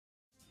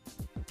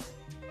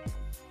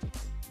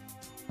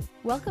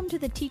Welcome to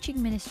the teaching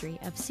ministry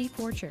of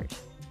C4 Church.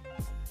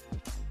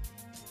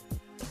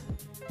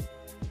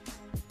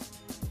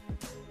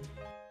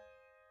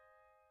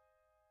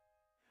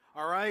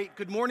 All right,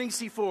 good morning,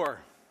 C4.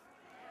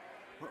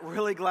 We're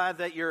really glad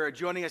that you're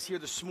joining us here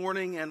this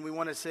morning, and we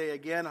want to say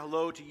again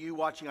hello to you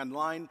watching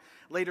online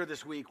later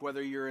this week,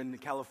 whether you're in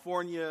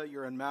California,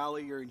 you're in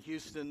Mali, you're in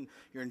Houston,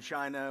 you're in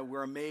China.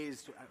 We're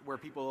amazed where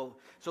people...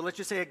 So let's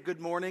just say a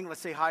good morning.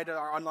 Let's say hi to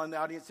our online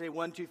audience. Say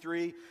 1, 2,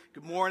 3.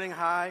 Good morning,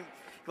 hi.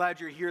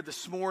 Glad you're here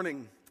this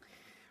morning.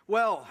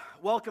 Well,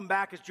 welcome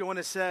back, as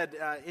Joanna said,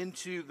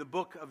 into the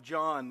book of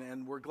John,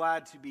 and we're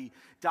glad to be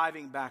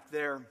diving back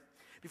there.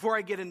 Before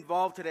I get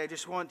involved today, I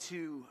just want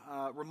to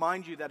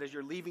remind you that as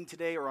you're leaving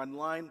today or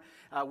online,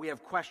 we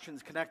have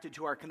questions connected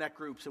to our Connect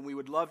groups, and we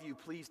would love you,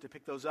 please, to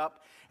pick those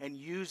up and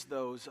use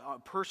those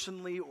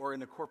personally or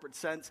in a corporate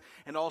sense.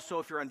 And also,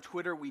 if you're on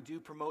Twitter, we do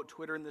promote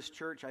Twitter in this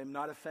church. I am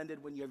not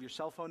offended when you have your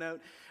cell phone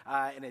out,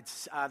 and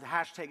it's the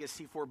hashtag is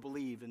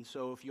C4Believe. And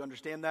so if you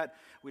understand that,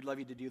 we'd love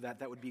you to do that.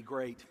 That would be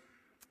great.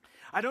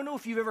 I don't know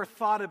if you've ever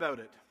thought about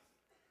it,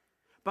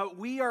 but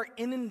we are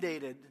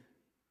inundated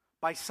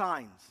by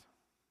signs.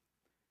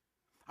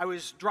 I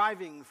was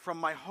driving from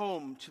my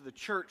home to the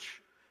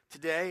church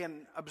today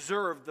and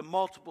observed the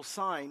multiple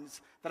signs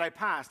that I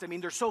passed. I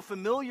mean, they're so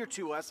familiar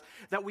to us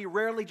that we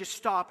rarely just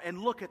stop and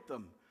look at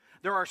them.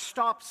 There are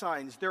stop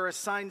signs. There are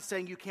signs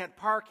saying you can't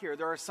park here.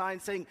 There are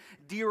signs saying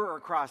deer are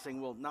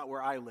crossing. Well, not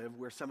where I live,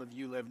 where some of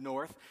you live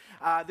north.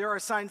 There are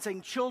signs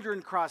saying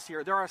children cross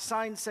here. There are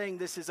signs saying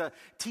this is a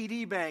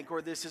TD Bank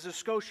or this is a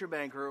Scotia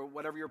Bank or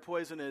whatever your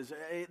poison is.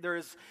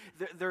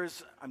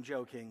 I'm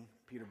joking.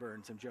 Peter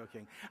Burns, I'm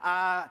joking.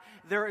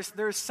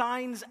 There's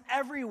signs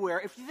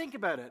everywhere. If you think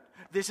about it,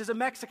 this is a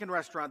Mexican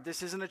restaurant.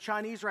 This isn't a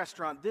Chinese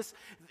restaurant. This,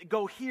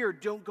 go here,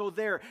 don't go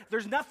there.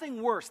 There's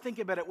nothing worse. Think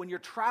about it. When you're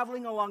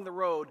traveling along the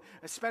road,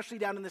 especially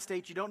down in the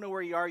States, you don't know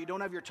where you are, you don't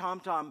have your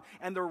TomTom,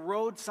 and the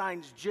road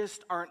signs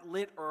just aren't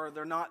lit or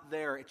they're not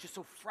there. It's just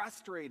so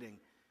frustrating.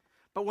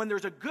 But when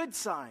there's a good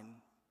sign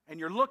and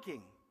you're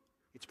looking,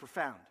 it's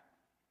profound.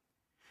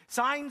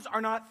 Signs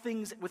are not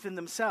things within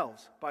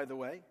themselves, by the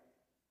way.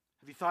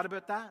 Have you thought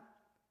about that?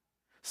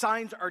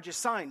 Signs are just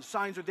signs.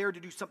 Signs are there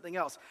to do something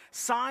else.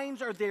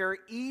 Signs are there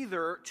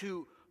either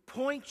to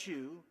point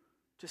you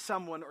to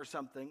someone or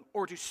something,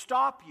 or to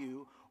stop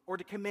you, or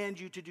to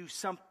command you to do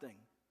something.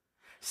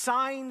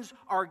 Signs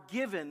are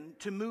given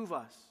to move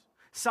us.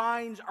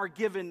 Signs are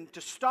given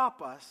to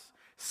stop us.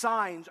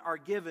 Signs are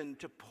given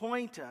to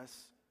point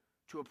us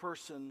to a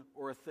person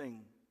or a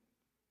thing.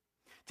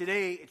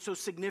 Today, it's so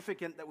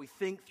significant that we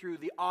think through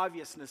the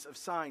obviousness of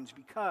signs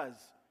because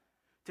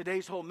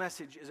today's whole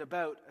message is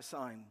about a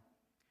sign.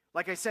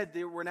 Like I said,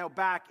 we're now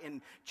back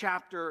in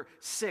chapter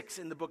 6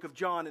 in the book of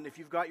John, and if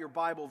you've got your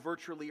Bible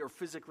virtually or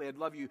physically, I'd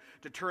love you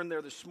to turn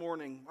there this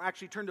morning.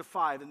 Actually, turn to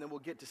 5, and then we'll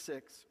get to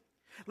 6.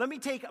 Let me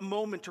take a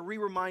moment to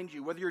remind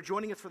you, whether you're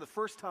joining us for the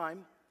first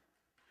time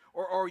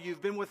or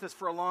you've been with us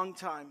for a long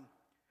time,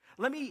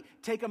 let me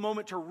take a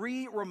moment to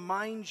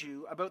remind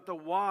you about the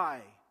why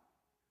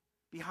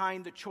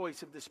behind the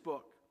choice of this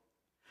book.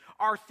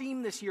 Our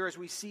theme this year, as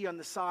we see on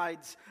the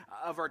sides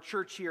of our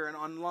church here and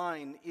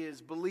online, is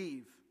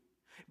believe.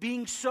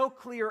 Being so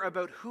clear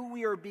about who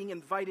we are being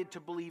invited to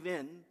believe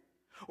in,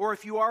 or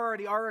if you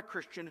already are a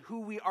Christian,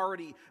 who we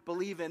already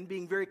believe in,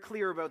 being very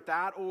clear about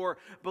that, or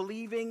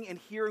believing and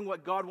hearing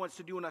what God wants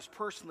to do in us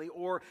personally,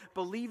 or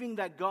believing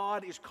that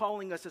God is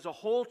calling us as a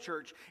whole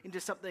church into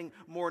something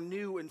more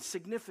new and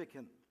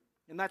significant.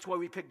 And that's why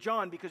we picked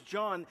John, because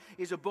John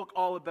is a book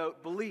all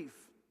about belief.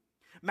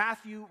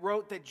 Matthew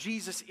wrote that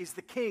Jesus is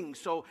the king,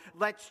 so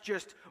let's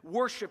just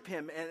worship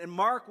him. And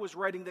Mark was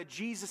writing that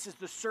Jesus is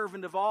the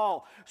servant of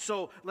all,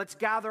 so let's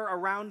gather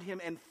around him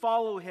and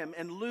follow him.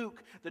 And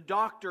Luke, the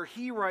doctor,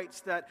 he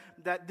writes that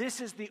this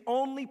is the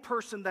only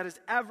person that has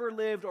ever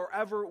lived or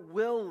ever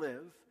will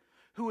live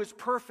who is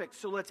perfect,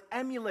 so let's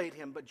emulate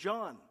him. But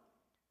John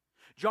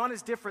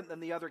is different than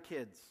the other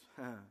kids.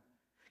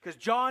 Because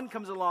John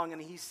comes along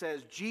and he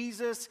says,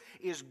 Jesus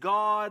is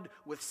God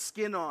with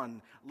skin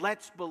on.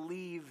 Let's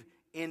believe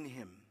in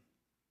him.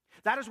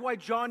 That is why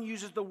John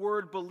uses the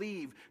word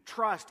believe,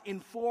 trust,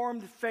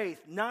 informed faith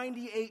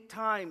 98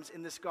 times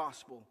in this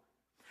gospel.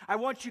 I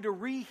want you to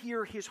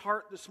rehear his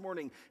heart this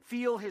morning,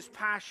 feel his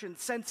passion,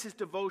 sense his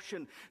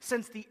devotion,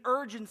 sense the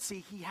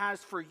urgency he has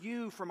for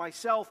you, for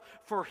myself,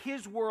 for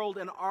his world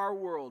and our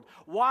world.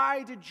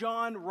 Why did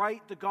John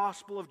write the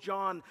Gospel of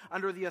John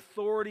under the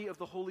authority of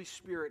the Holy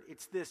Spirit?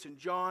 It's this in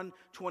John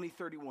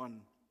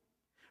 20:31.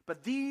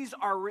 But these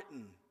are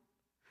written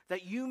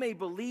that you may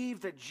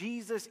believe that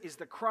Jesus is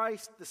the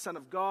Christ, the Son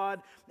of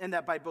God, and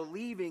that by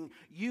believing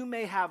you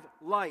may have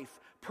life,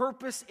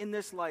 purpose in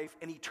this life,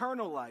 and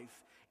eternal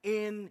life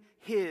in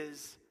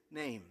his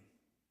name.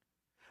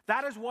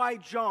 That is why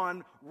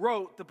John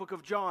wrote the book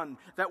of John,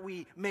 that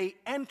we may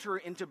enter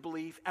into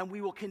belief and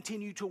we will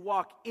continue to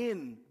walk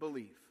in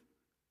belief.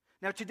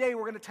 Now today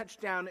we're going to touch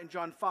down in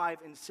John 5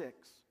 and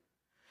 6.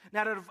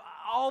 Now, out of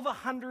all the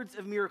hundreds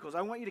of miracles,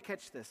 I want you to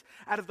catch this.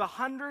 Out of the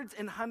hundreds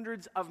and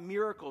hundreds of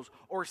miracles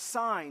or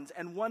signs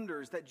and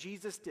wonders that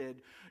Jesus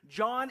did,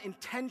 John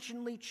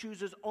intentionally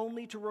chooses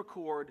only to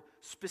record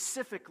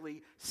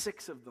specifically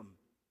 6 of them.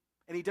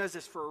 And he does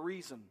this for a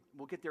reason.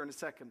 We'll get there in a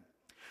second.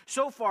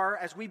 So far,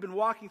 as we've been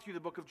walking through the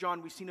book of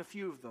John, we've seen a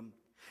few of them.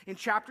 In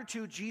chapter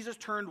 2, Jesus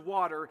turned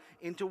water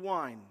into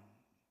wine.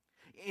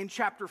 In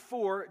chapter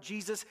 4,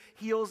 Jesus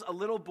heals a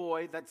little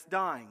boy that's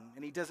dying,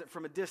 and he does it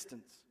from a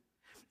distance.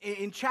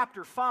 In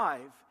chapter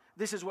 5,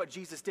 this is what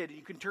Jesus did.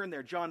 You can turn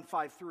there, John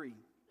 5:3.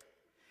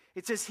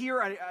 It says here,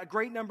 a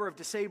great number of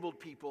disabled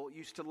people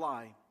used to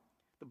lie.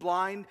 The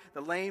blind, the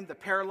lame, the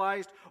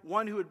paralyzed.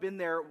 One who had been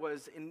there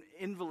was an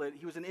invalid.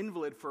 He was an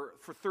invalid for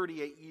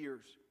 38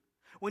 years.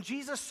 When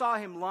Jesus saw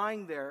him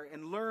lying there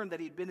and learned that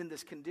he'd been in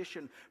this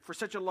condition for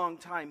such a long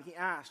time, he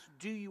asked,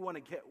 "Do you want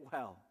to get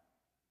well?"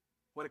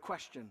 What a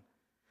question.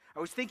 I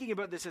was thinking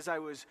about this as I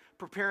was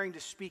preparing to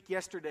speak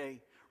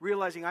yesterday,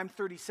 realizing I'm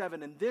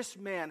 37, and this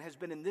man has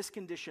been in this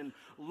condition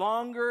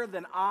longer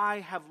than I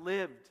have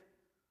lived.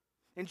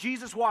 And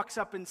Jesus walks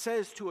up and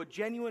says to a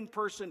genuine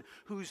person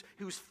who's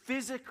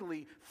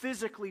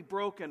physically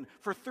broken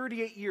for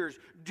 38 years,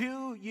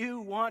 "Do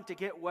you want to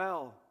get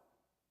well?"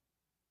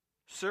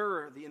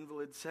 "Sir," the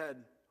invalid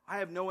said, "I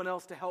have no one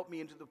else to help me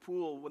into the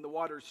pool when the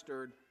water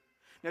stirred."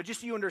 Now,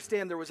 just so you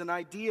understand, there was an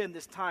idea in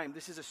this time,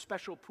 this is a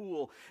special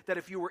pool, that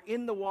if you were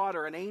in the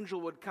water, an angel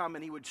would come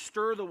and he would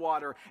stir the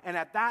water, and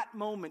at that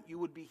moment you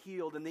would be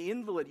healed. And the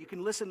invalid, you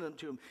can listen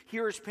to him,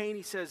 hear his pain.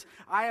 He says,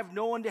 "I have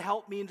no one to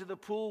help me into the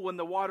pool when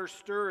the water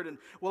stirred, and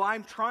well,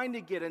 I'm trying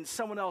to get in,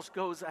 someone else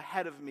goes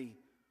ahead of me."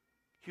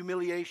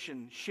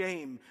 Humiliation,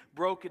 shame,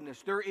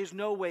 brokenness, there is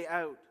no way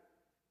out.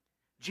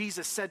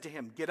 Jesus said to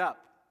him, "Get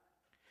up.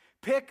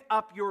 Pick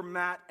up your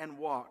mat and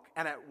walk."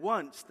 And at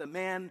once the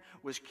man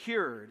was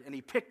cured, and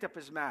he picked up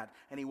his mat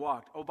and he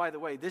walked. Oh, by the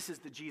way, this is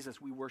the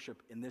Jesus we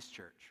worship in this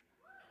church.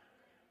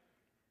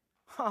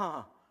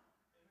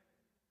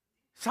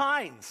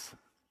 Signs.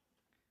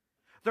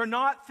 They're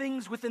not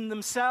things within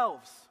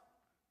themselves.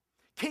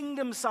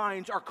 Kingdom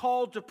signs are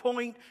called to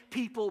point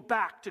people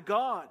back to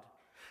God.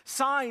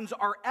 Signs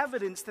are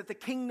evidence that the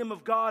kingdom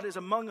of God is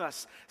among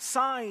us.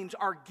 Signs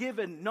are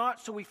given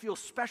not so we feel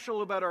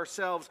special about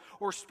ourselves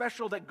or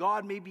special that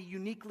God may be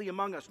uniquely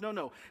among us.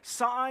 No.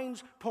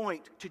 Signs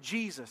point to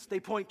Jesus. They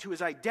point to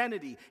his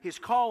identity, his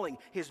calling,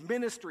 his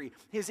ministry,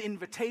 his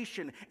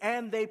invitation,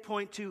 and they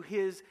point to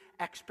his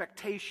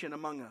expectation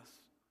among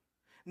us.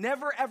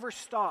 Never ever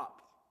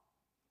stop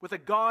with a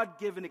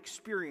God-given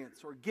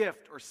experience or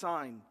gift or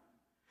sign,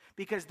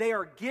 because they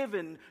are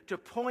given to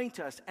point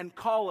us and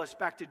call us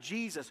back to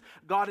Jesus,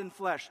 God in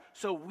flesh,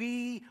 so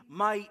we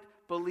might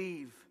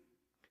believe.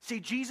 See,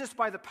 Jesus,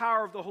 by the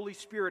power of the Holy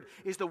Spirit,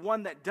 is the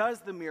one that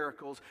does the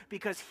miracles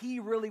because he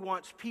really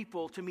wants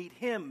people to meet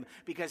him,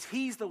 because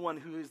he's the one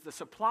who is the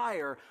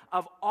supplier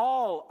of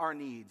all our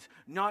needs,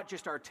 not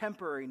just our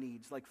temporary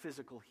needs like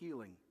physical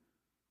healing.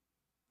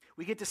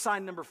 We get to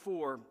sign number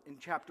 4 in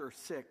chapter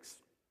 6.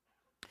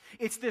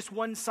 It's this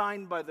one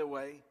sign, by the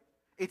way.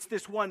 It's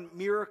this one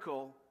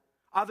miracle,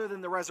 other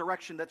than the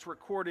resurrection, that's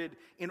recorded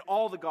in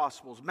all the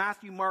Gospels.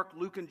 Matthew, Mark,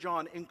 Luke, and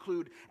John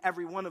include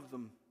every one of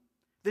them.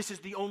 This is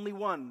the only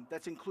one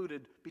that's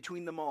included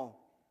between them all.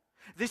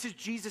 This is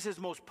Jesus'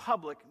 most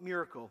public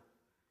miracle.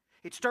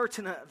 It starts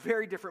in a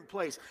very different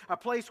place, a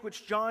place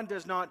which John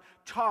does not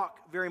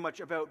talk very much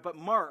about, but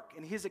Mark,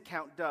 in his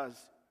account, does.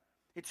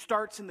 It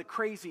starts in the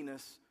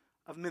craziness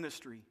of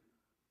ministry.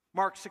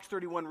 Mark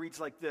 6:31 reads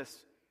like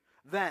this: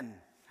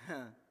 "Then,"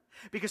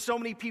 because so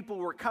many people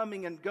were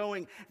coming and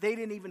going, they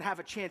didn't even have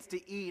a chance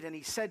to eat. And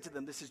he said to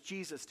them, this is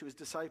Jesus to his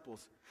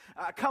disciples,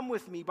 "Come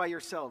with me by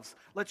yourselves.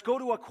 Let's go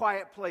to a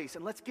quiet place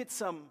and let's get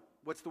some,"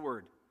 what's the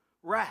word?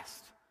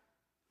 "Rest."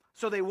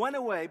 So they went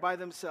away by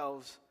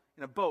themselves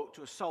in a boat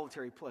to a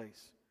solitary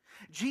place.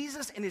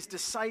 Jesus and his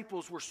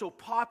disciples were so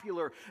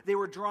popular, they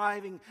were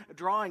drawing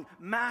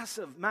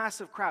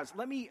massive crowds.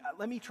 Let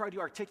me try to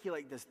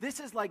articulate this. This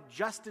is like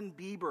Justin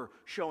Bieber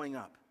showing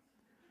up.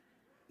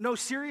 No,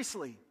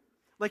 seriously.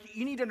 Like,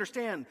 you need to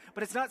understand,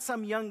 but it's not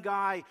some young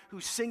guy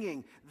who's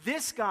singing.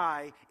 This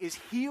guy is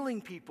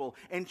healing people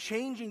and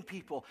changing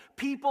people.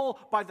 People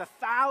by the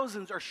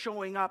thousands are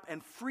showing up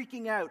and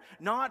freaking out,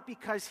 not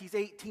because he's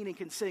 18 and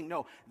can sing.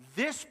 No,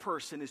 this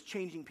person is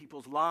changing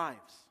people's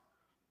lives.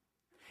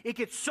 It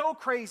gets so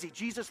crazy,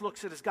 Jesus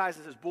looks at his guys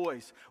and says,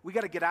 "Boys, we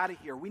got to get out of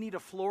here. We need a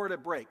Florida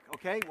break,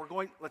 okay?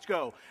 Let's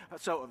go."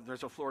 So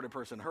there's a Florida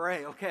person.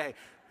 Hooray, okay.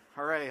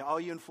 Hooray, all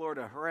you in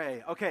Florida,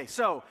 hooray. Okay,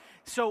 so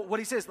what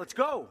he says, let's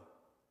go.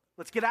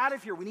 Let's get out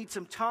of here. We need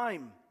some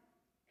time.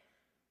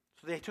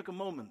 So they took a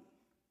moment.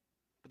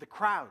 But the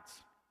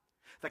crowds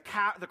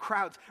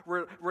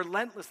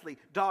relentlessly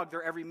dogged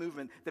their every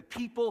movement. The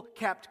people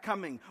kept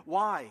coming.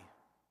 Why?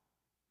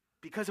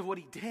 Because of what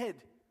he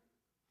did.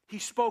 He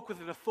spoke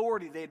with an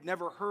authority they had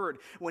never heard.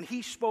 When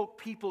he spoke,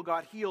 people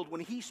got healed.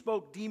 When he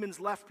spoke, demons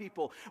left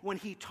people. When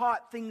he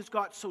taught, things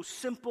got so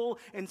simple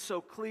and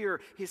so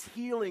clear. His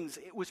healings,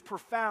 it was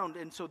profound.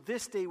 And so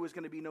this day was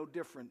going to be no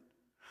different.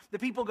 The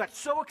people got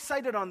so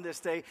excited on this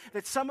day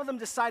that some of them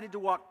decided to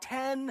walk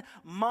 10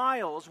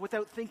 miles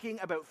without thinking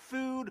about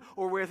food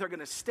or where they're going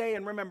to stay.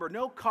 And remember,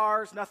 no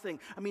cars, nothing.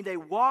 I mean, they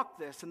walk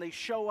this and they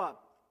show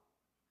up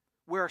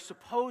where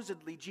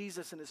supposedly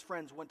Jesus and his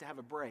friends went to have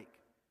a break.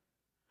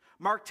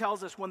 Mark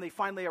tells us when they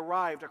finally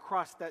arrived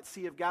across that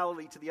Sea of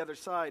Galilee to the other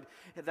side,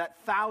 that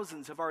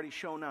thousands have already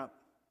shown up.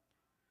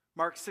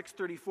 Mark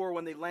 6:34,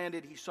 when they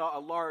landed, he saw a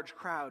large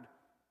crowd.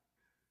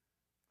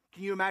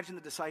 Can you imagine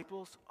the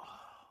disciples? Oh,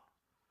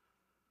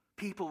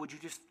 people, would you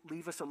just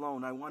leave us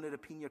alone? I wanted a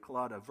pina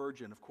colada,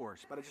 virgin, of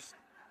course, but I just,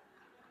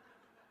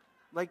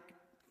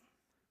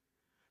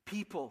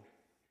 people.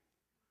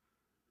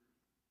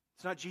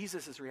 It's not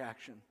Jesus'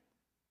 reaction.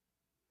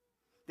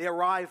 They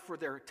arrive for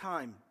their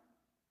time.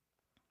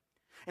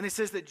 And it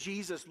says that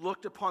Jesus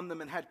looked upon them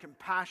and had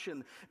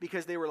compassion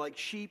because they were like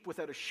sheep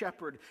without a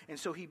shepherd. And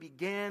so he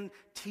began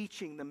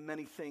teaching them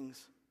many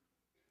things.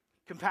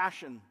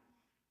 Compassion,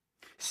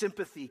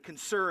 sympathy,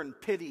 concern,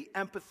 pity,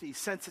 empathy,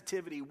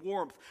 sensitivity,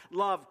 warmth,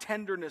 love,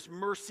 tenderness,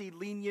 mercy,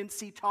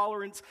 leniency,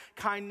 tolerance,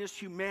 kindness,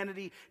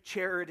 humanity,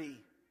 charity.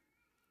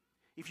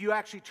 If you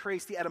actually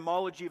trace the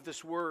etymology of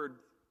this word,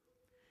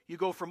 you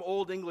go from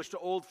Old English to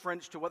Old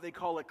French to what they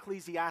call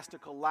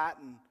ecclesiastical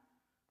Latin.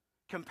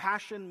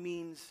 Compassion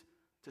means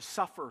to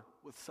suffer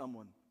with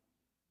someone.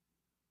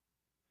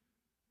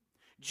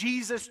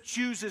 Jesus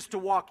chooses to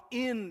walk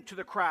into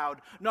the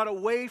crowd, not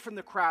away from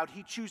the crowd.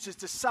 He chooses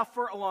to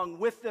suffer along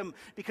with them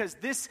because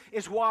this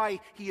is why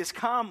he has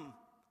come.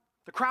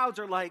 The crowds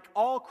are like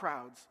all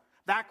crowds.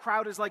 That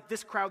crowd is like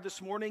this crowd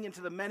this morning and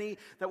to the many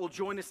that will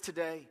join us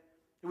today.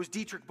 It was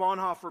Dietrich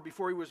Bonhoeffer,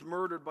 before he was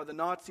murdered by the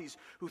Nazis,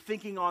 who,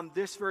 thinking on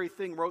this very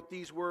thing, wrote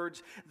these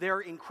words: "There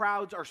in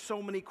crowds are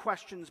so many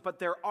questions, but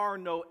there are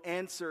no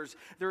answers.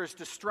 There is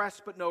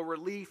distress, but no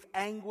relief,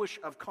 anguish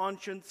of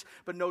conscience,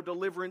 but no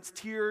deliverance,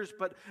 tears,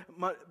 but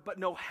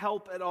no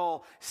help at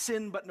all,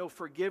 sin, but no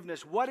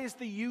forgiveness. What is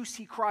the use,"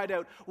 he cried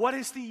out, "what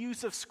is the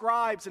use of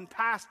scribes and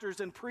pastors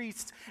and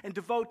priests and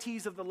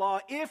devotees of the law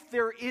if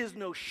there is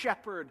no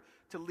shepherd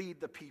to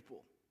lead the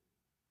people?"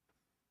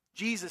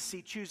 Jesus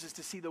chooses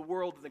to see the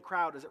world and the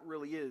crowd as it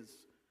really is.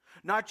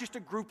 Not just a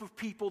group of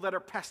people that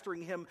are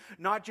pestering him,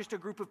 not just a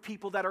group of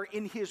people that are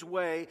in his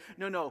way.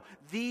 No.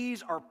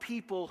 These are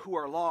people who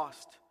are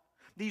lost.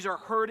 These are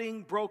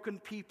hurting,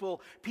 broken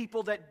people,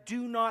 people that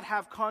do not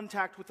have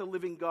contact with the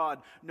living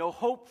God, no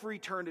hope for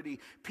eternity,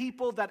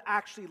 people that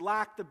actually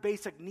lack the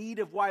basic need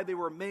of why they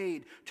were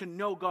made, to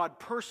know God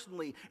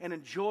personally and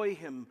enjoy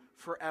him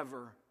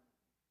forever.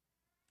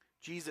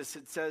 Jesus,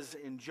 it says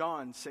in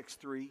John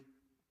 6:3,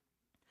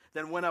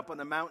 then went up on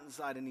the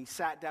mountainside and he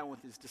sat down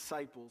with his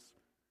disciples.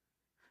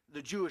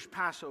 The Jewish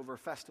Passover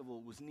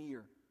festival was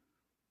near.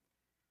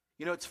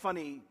 You know, it's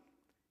funny,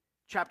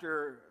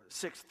 chapter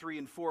 6, 3,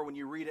 and 4, when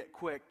you read it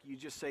quick, you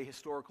just say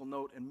historical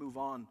note and move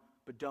on,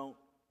 but don't.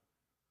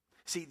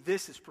 See,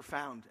 this is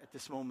profound at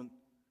this moment.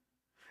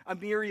 A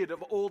myriad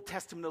of Old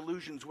Testament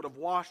allusions would have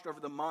washed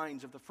over the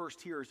minds of the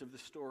first hearers of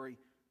this story.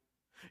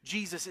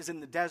 Jesus is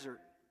in the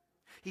desert.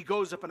 He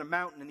goes up on a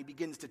mountain and he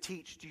begins to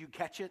teach. Do you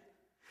catch it?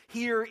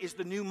 Here is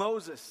the new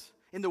Moses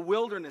in the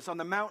wilderness on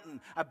the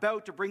mountain,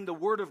 about to bring the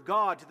word of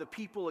God to the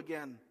people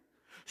again.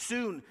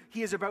 Soon,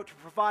 he is about to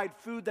provide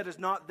food that is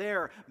not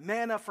there.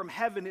 Manna from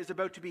heaven is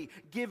about to be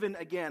given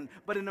again,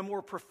 but in a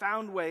more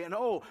profound way. And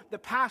the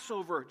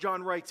Passover,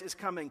 John writes, is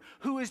coming.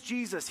 Who is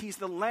Jesus? He's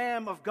the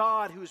Lamb of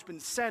God who's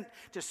been sent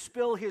to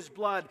spill his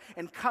blood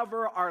and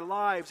cover our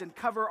lives and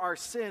cover our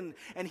sin.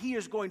 And he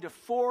is going to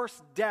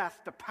force death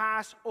to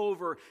pass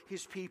over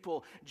his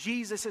people.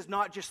 Jesus is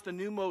not just the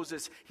new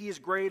Moses. He is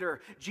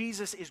greater.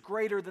 Jesus is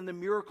greater than the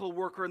miracle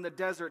worker in the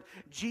desert.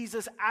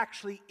 Jesus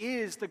actually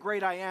is the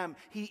great I am.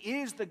 He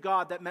is the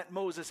God that met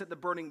Moses at the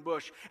burning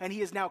bush, and he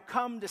has now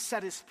come to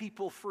set his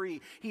people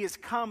free. He has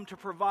come to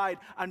provide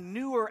a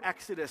newer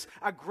exodus,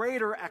 a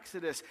greater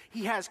exodus.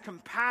 He has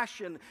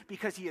compassion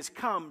because he has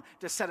come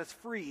to set us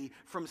free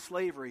from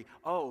slavery.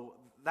 Oh,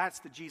 that's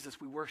the Jesus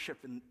we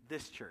worship in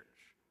this church.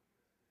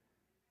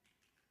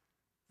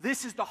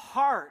 This is the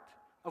heart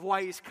of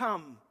why he's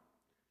come.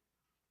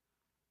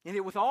 And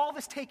with all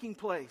this taking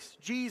place,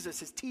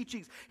 Jesus, his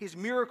teachings, his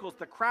miracles,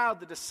 the crowd,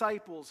 the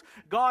disciples,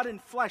 God in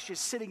flesh is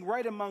sitting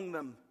right among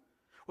them.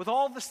 With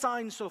all the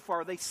signs so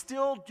far, they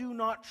still do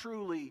not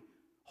truly,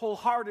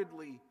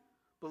 wholeheartedly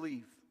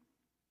believe.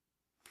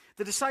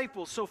 The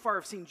disciples so far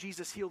have seen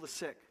Jesus heal the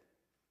sick.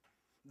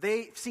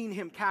 They've seen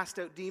him cast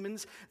out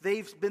demons.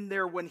 They've been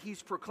there when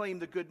he's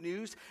proclaimed the good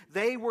news.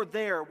 They were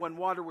there when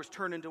water was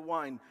turned into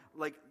wine.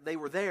 They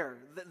were there.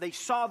 They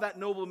saw that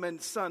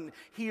nobleman's son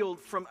healed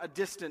from a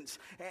distance.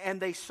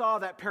 And they saw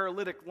that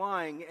paralytic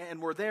lying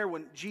and were there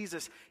when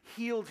Jesus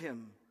healed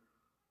him.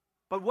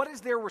 But what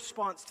is their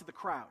response to the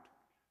crowd?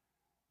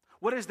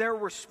 What is their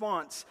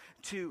response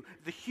to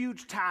the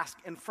huge task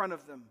in front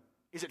of them?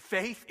 Is it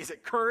faith? Is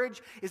it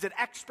courage? Is it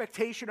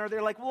expectation? Are they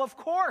like, well, of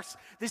course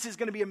this is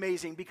going to be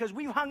amazing because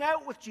we've hung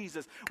out with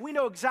Jesus. We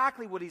know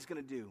exactly what he's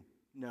going to do.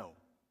 No.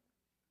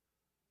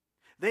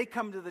 They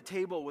come to the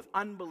table with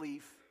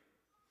unbelief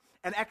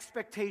An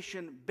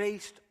expectation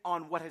based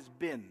on what has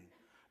been,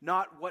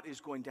 not what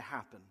is going to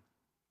happen.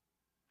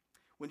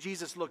 When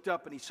Jesus looked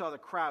up and he saw the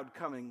crowd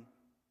coming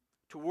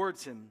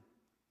towards him,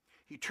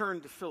 he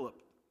turned to Philip.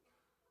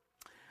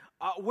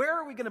 Where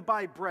are we going to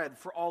buy bread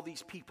for all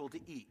these people to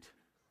eat?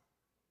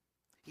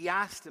 He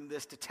asked him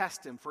this to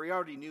test him, for he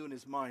already knew in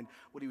his mind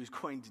what he was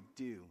going to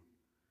do.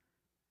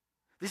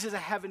 This is a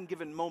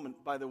heaven-given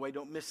moment, by the way.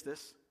 Don't miss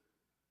this.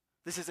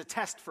 This is a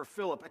test for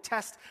Philip, a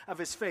test of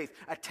his faith,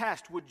 a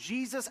test. Would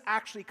Jesus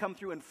actually come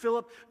through? And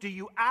Philip, do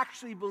you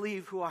actually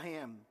believe who I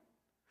am?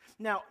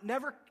 Now,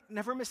 never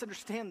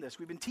misunderstand this.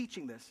 We've been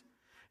teaching this.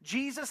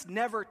 Jesus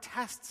never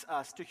tests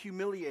us to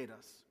humiliate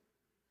us.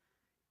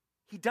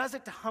 He does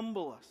it to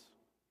humble us.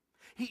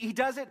 He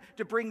does it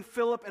to bring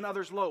Philip and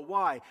others low.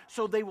 Why?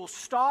 So they will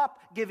stop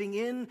giving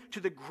in to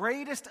the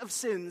greatest of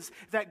sins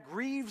that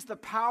grieves the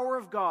power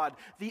of God,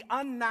 the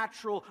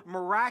unnatural,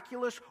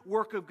 miraculous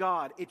work of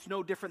God. It's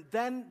no different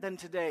then than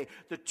today.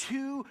 The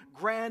two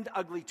grand,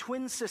 ugly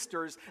twin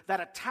sisters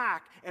that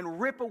attack and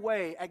rip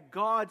away at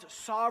God's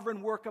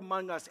sovereign work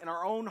among us in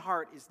our own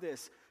heart is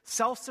this: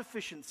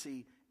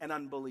 self-sufficiency and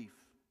unbelief.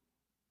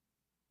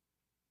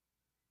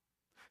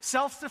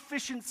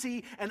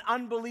 Self-sufficiency and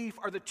unbelief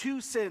are the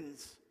two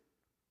sins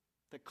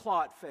that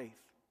clot faith.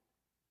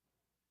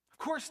 Of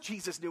course,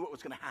 Jesus knew what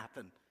was going to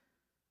happen.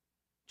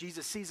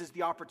 Jesus seizes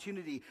the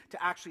opportunity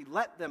to actually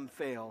let them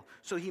fail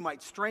so he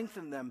might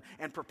strengthen them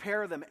and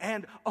prepare them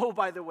and, oh,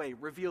 by the way,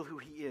 reveal who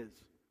he is.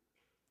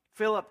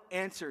 Philip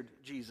answered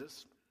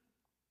Jesus,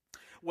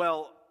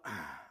 well,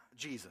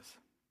 Jesus,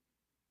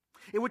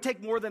 it would take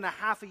more than a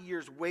half a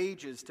year's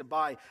wages to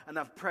buy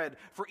enough bread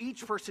for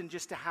each person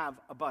just to have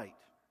a bite.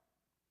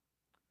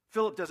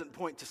 Philip doesn't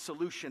point to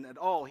solution at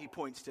all. He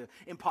points to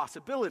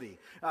impossibility,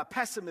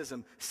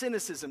 pessimism,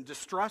 cynicism,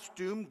 distrust,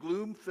 doom,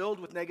 gloom, filled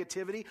with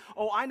negativity.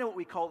 Oh, I know what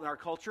we call it in our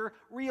culture: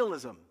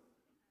 realism.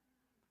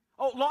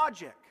 Oh,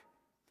 logic.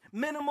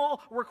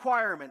 Minimal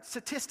requirement,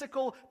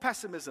 statistical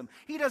pessimism.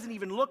 He doesn't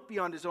even look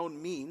beyond his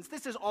own means.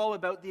 This is all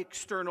about the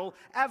external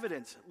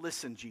evidence.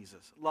 Listen,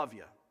 Jesus, love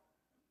you.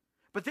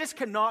 But this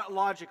cannot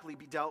logically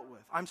be dealt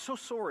with. I'm so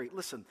sorry.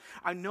 Listen,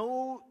 I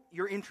know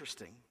you're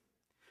interesting.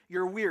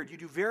 You're weird. You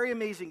do very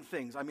amazing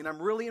things. I mean,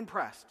 I'm really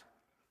impressed.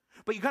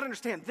 But you got to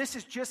understand, this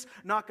is just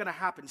not going to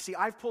happen. See,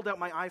 I've pulled out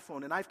my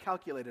iPhone and I've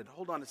calculated.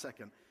 Hold on a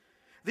second.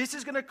 This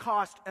is going to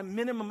cost a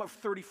minimum of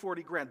 30,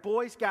 40 grand.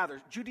 Boys,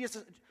 gather. Judas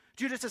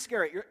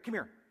Iscariot, come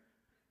here.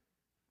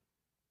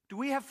 Do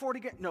we have 40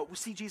 grand? No,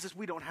 see, Jesus,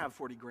 we don't have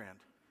 40 grand.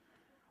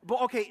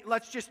 But okay,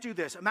 let's just do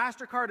this. A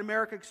MasterCard,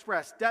 American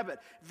Express, debit,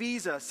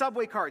 Visa,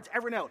 Subway cards,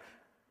 Evernote.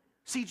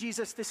 See,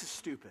 Jesus, this is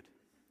stupid.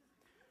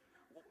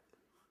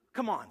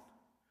 Come on.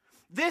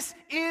 This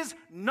is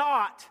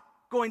not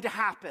going to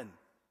happen.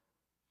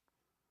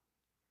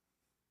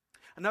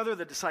 Another of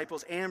the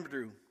disciples,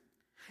 Andrew,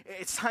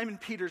 it's Simon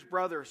Peter's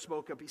brother,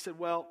 spoke up. He said,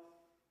 well,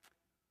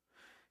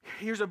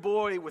 here's a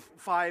boy with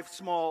 5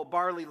 small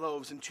barley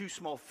loaves and 2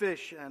 small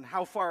fish, and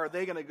how far are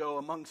they going to go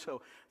among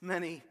so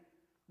many?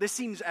 This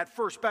seems at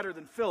first better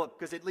than Philip,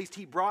 because at least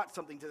he brought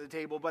something to the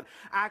table, but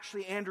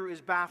actually Andrew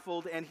is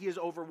baffled and he is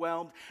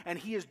overwhelmed and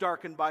he is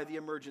darkened by the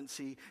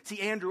emergency.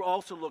 See, Andrew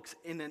also looks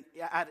in an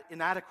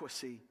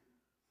inadequacy.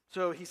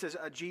 So he says,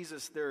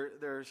 Jesus,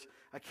 there's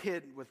a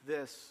kid with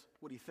this.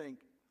 What do you think?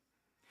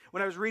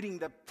 When I was reading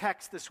the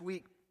text this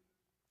week,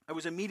 I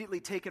was immediately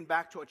taken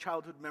back to a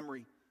childhood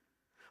memory.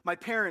 My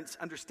parents,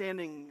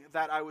 understanding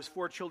that I was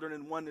 4 children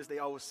in one, as they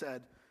always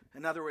said,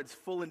 in other words,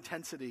 full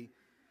intensity,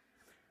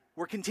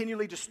 were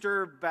continually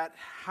disturbed at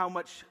how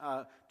much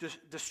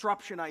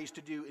disruption I used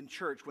to do in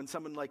church when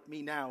someone like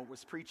me now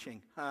was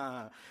preaching.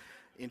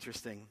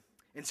 Interesting.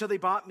 And so they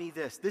bought me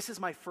this. This is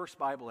my first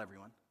Bible,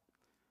 everyone.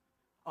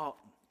 Oh,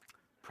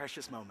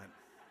 precious moment.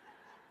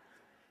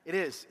 It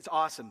is. It's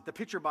awesome. The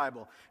Picture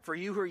Bible. For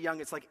you who are young,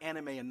 it's like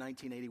anime in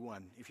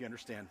 1981, if you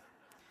understand.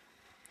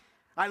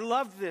 I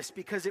loved this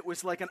because it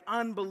was like an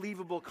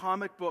unbelievable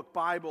comic book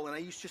Bible, and I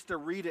used just to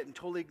read it and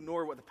totally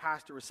ignore what the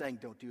pastor was saying.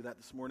 Don't do that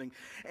this morning.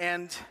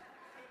 And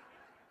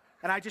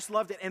I just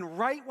loved it. And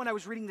right when I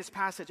was reading this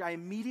passage, I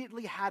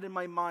immediately had in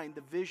my mind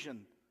the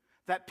vision,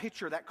 that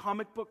picture, that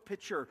comic book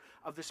picture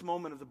of this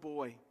moment of the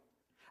boy.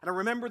 And I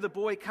remember the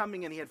boy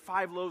coming, and he had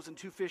 5 loaves and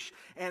 2 fish,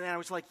 and I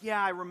was like,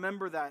 yeah, I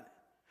remember that.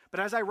 But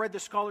as I read the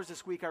scholars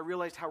this week, I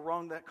realized how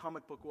wrong that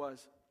comic book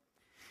was.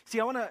 See,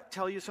 I want to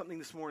tell you something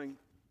this morning.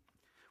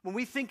 When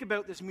we think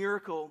about this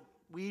miracle,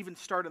 we even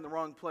start in the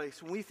wrong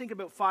place. When we think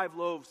about 5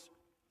 loaves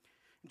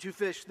and 2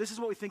 fish, this is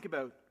what we think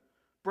about.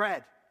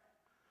 Bread.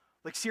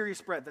 Like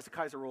serious bread. That's a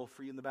Kaiser roll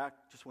for you in the back.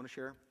 Just want to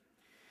share.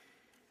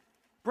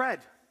 Bread.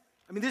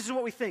 I mean, this is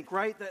what we think,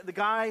 right? The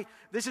guy,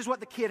 this is what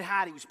the kid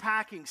had. He was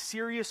packing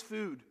serious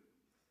food.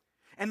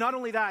 And not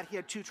only that, he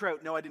had 2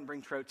 trout. No, I didn't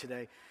bring trout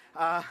today.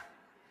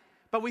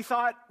 But we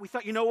thought,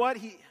 you know what?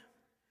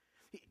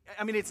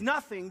 I mean, it's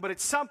nothing, but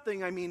it's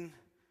something. I mean,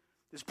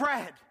 there's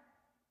bread.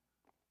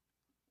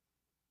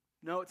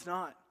 No, it's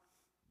not.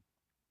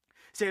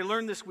 See, I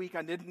learned this week,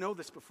 I didn't know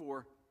this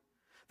before,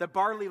 that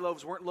barley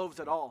loaves weren't loaves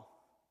at all.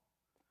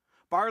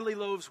 Barley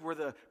loaves were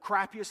the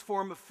crappiest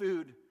form of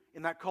food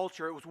in that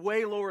culture. It was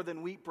way lower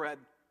than wheat bread.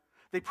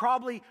 They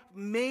probably,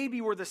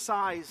 maybe were the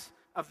size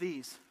of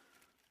these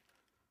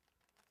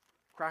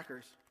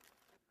crackers.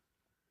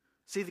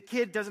 See, the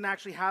kid doesn't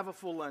actually have a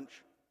full lunch.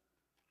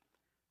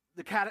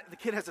 The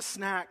kid has a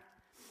snack.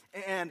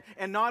 And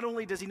not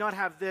only does he not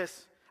have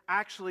this,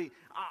 actually,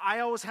 I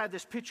always had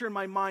this picture in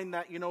my mind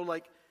that,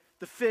 like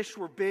the fish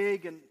were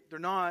big and they're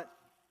not.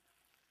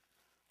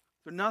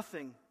 They're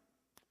nothing.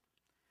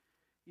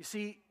 You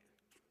see,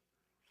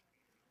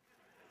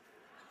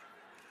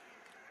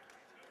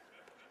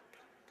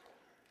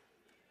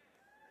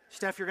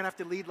 Steph, you're going to have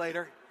to lead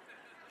later.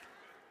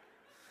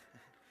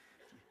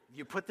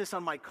 You put this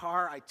on my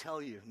car, I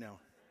tell you, no.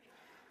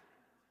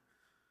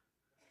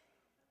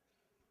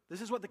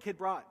 This is what the kid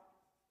brought.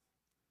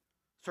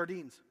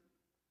 Sardines.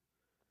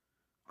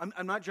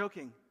 I'm not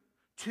joking.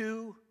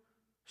 2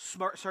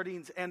 smart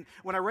sardines. And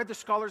when I read the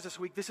scholars this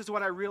week, this is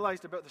what I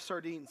realized about the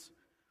sardines.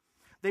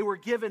 They were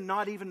given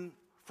not even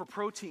for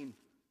protein.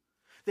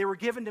 They were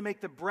given to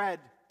make the bread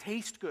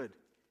taste good.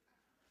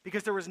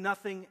 Because there was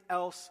nothing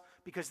else,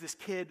 because this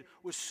kid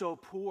was so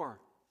poor.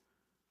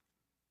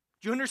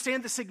 Do you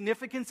understand the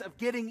significance of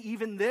getting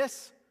even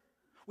this?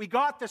 We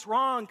got this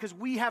wrong because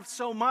we have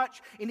so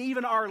much, and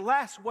even our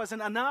less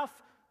wasn't enough.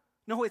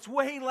 No, it's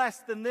way less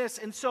than this.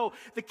 And so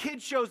the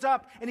kid shows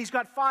up, and he's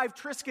got 5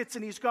 Triscuits,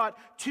 and he's got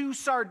 2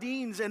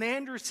 sardines. And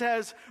Andrew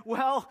says,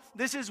 well,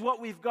 this is what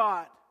we've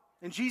got.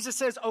 And Jesus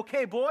says,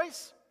 okay,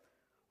 boys,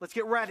 let's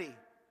get ready.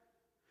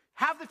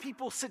 Have the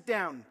people sit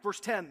down. Verse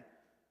 10.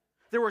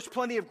 There was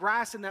plenty of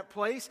grass in that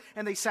place,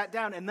 and they sat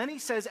down. And then he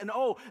says,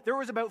 there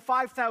was about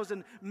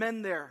 5,000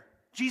 men there.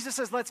 Jesus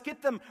says, let's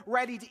get them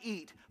ready to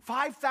eat.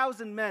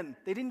 5,000 men.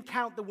 They didn't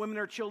count the women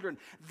or children.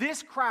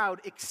 This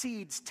crowd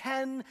exceeds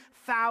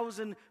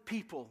 10,000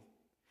 people.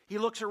 He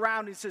looks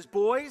around and says,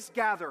 boys,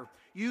 gather.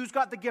 You've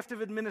got the gift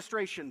of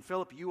administration.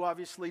 Philip, you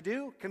obviously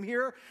do. Come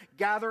here,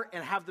 gather,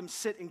 and have them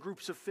sit in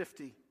groups of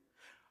 50.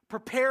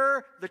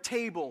 Prepare the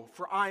table,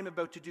 for I'm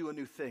about to do a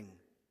new thing.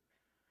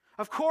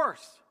 Of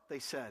course, they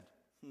said.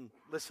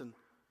 Listen.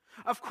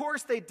 Of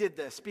course they did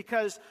this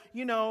because,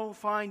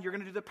 fine, you're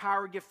going to do the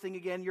power gift thing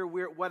again, you're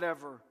weird,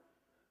 whatever.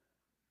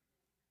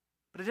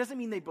 But it doesn't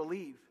mean they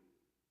believe.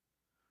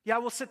 Yeah,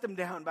 we'll sit them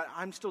down, but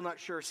I'm still not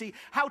sure. See,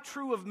 how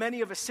true of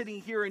many of us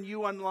sitting here and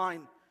you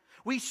online.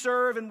 We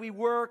serve and we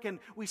work and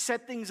we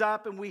set things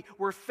up and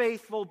we're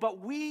faithful, but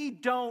we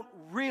don't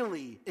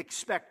really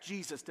expect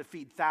Jesus to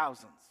feed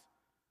thousands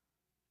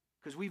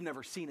because we've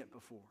never seen it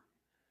before.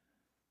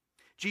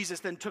 Jesus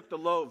then took the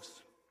loaves,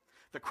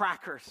 the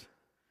crackers,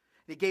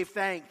 he gave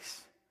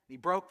thanks, he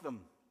broke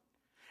them,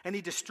 and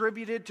he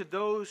distributed to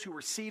those who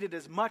were seated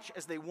as much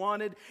as they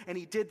wanted, and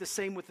he did the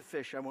same with the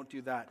fish. I won't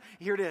do that.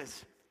 Here it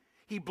is.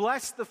 He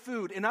blessed the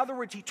food. In other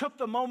words, he took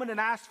the moment and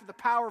asked for the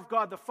power of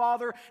God the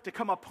Father to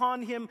come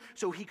upon him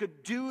so he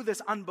could do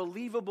this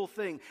unbelievable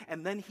thing,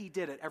 and then he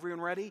did it.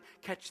 Everyone ready?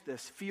 Catch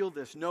this, feel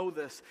this, know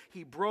this.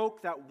 He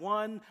broke that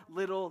one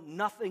little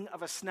nothing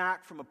of a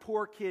snack from a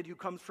poor kid who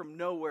comes from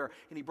nowhere,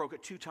 and he broke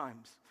it 2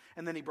 times.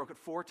 And then he broke it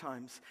 4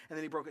 times. And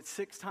then he broke it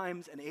 6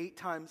 times and 8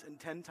 times and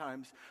 10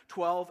 times.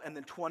 12 and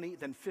then 20,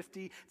 then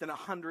 50, then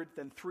 100,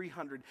 then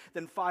 300,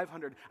 then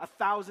 500.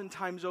 1,000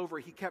 times over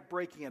he kept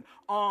breaking it.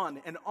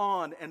 On and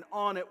on and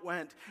on it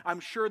went. I'm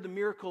sure the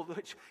miracle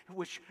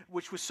which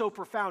was so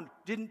profound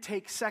didn't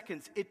take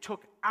seconds. It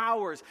took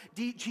hours.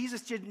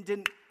 Jesus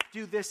didn't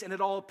do this and it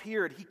all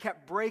appeared. He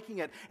kept breaking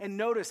it. And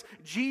notice,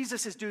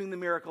 Jesus is doing the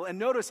miracle. And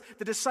notice,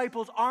 the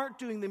disciples aren't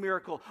doing the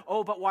miracle.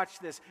 Oh, but watch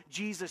this.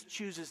 Jesus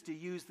chooses to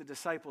use the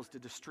disciples to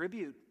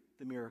distribute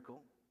the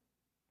miracle.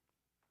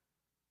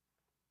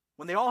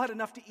 When they all had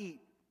enough to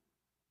eat,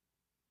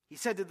 he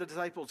said to the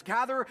disciples,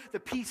 gather the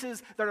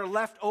pieces that are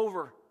left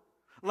over.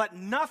 Let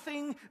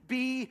nothing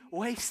be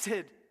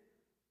wasted.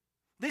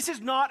 This is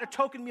not a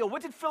token meal.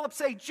 What did Philip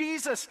say?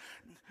 Jesus,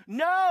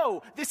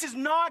 no, this is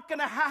not going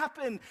to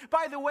happen.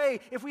 By the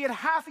way, if we had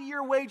half a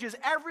year wages,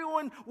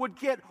 everyone would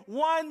get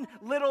one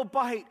little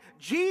bite.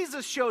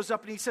 Jesus shows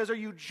up and he says, are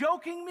you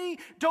joking me?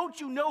 Don't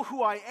you know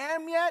who I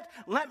am yet?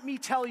 Let me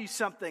tell you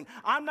something.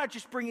 I'm not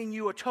just bringing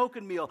you a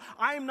token meal.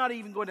 I am not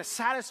even going to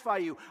satisfy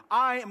you.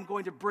 I am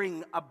going to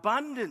bring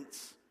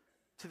abundance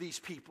to these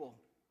people.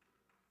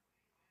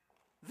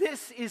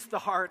 This is the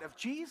heart of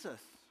Jesus.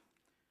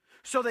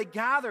 So they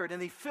gathered and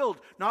they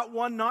filled not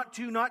 1, not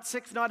 2, not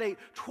 6, not 8,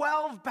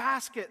 12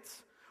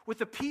 baskets with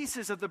the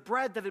pieces of the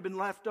bread that had been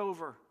left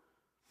over.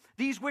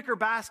 These wicker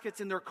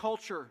baskets in their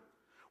culture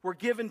were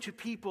given to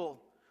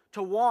people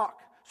to walk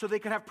so they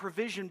could have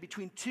provision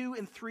between 2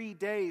 and 3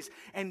 days.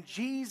 And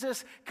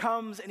Jesus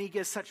comes and he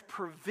gives such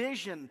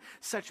provision,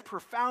 such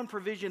profound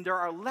provision. There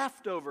are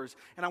leftovers.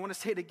 And I want to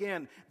say it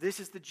again.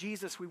 This is the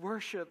Jesus we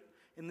worship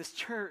in this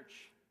church.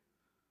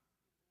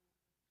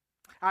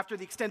 After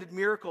the extended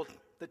miracle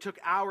that took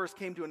hours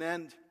came to an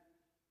end,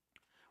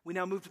 we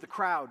now move to the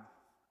crowd.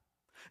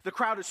 The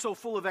crowd is so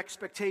full of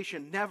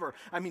expectation. Never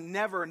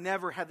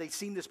had they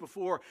seen this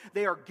before.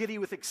 They are giddy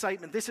with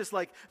excitement. This is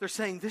like, they're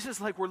saying, this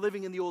is like we're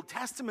living in the Old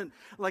Testament.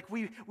 Like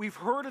we've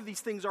heard of these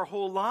things our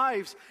whole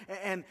lives,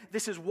 and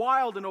this is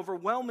wild and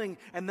overwhelming.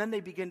 And then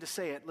they begin to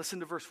say it. Listen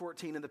to verse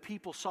 14. And the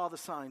people saw the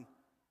sign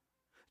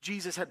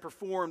Jesus had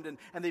performed,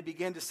 and they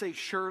began to say,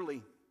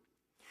 surely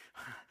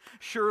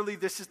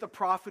this is the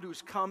prophet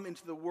who's come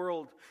into the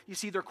world. You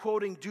see, they're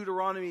quoting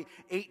Deuteronomy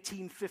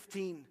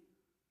 18:15.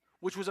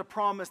 Which was a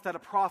promise that a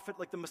prophet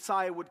like the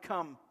Messiah would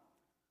come.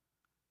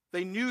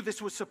 They knew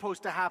this was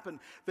supposed to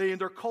happen. They, in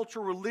their culture,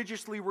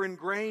 religiously were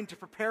ingrained to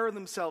prepare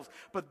themselves.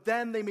 But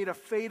then they made a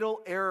fatal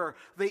error.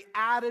 They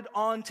added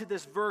on to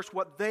this verse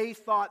what they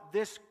thought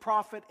this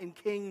prophet and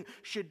king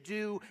should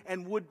do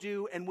and would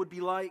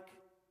be like.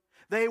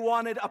 They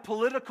wanted a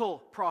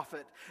political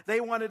prophet.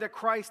 They wanted a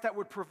Christ that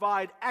would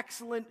provide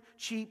excellent,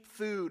 cheap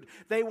food.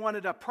 They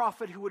wanted a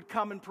prophet who would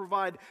come and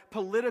provide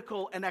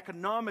political and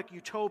economic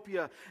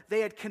utopia. They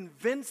had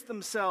convinced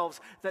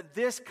themselves that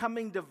this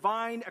coming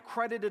divine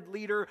accredited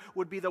leader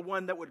would be the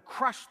one that would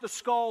crush the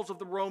skulls of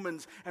the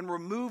Romans and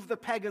remove the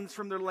pagans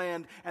from their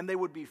land, and they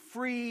would be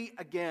free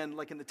again,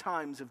 like in the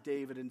times of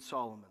David and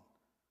Solomon.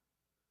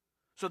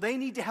 So they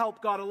need to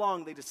help God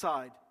along, they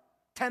decide.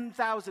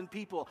 10,000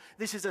 people.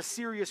 This is a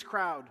serious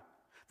crowd.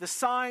 The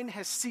sign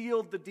has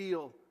sealed the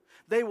deal.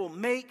 They will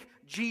make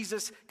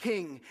Jesus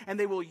king, and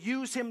they will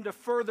use him to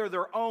further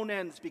their own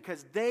ends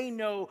because they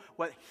know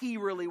what he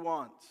really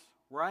wants,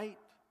 right?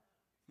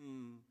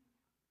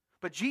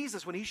 But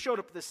Jesus, when he showed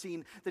up at the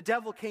scene, the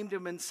devil came to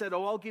him and said,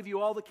 I'll give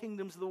you all the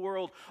kingdoms of the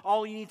world.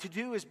 All you need to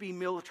do is be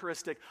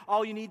militaristic.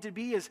 All you need to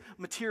be is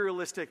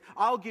materialistic.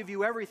 I'll give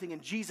you everything.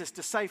 And Jesus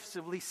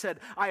decisively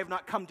said, I have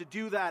not come to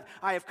do that.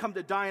 I have come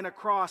to die on a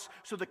cross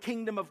so the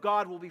kingdom of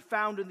God will be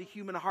found in the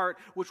human heart,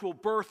 which will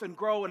birth and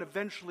grow and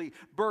eventually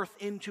birth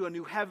into a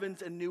new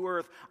heavens and new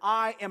earth.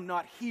 I am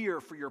not here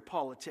for your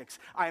politics.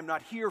 I am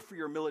not here for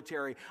your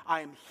military.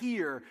 I am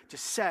here to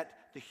set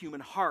the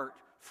human heart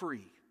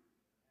free.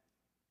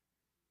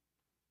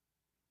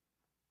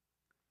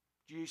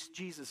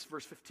 Jesus,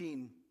 verse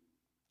 15,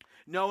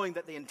 knowing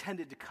that they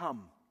intended to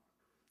come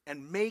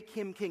and make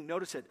him king,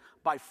 notice it,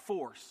 by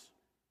force,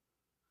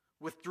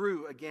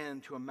 withdrew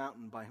again to a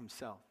mountain by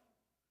himself.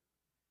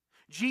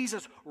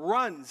 Jesus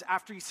runs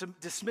after he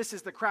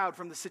dismisses the crowd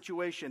from the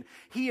situation.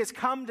 He has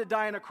come to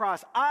die on a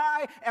cross.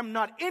 I am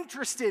not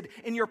interested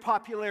in your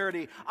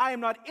popularity. I am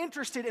not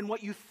interested in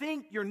what you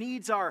think your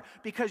needs are,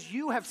 because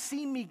you have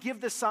seen me give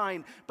the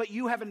sign, but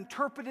you have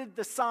interpreted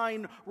the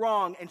sign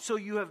wrong, and so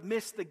you have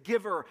missed the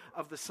giver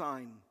of the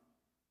sign.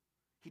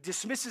 He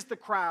dismisses the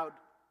crowd.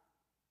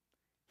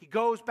 He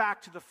goes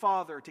back to the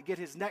Father to get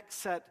his next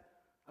set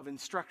of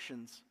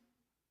instructions.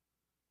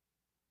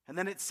 And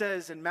then it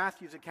says in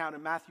Matthew's account,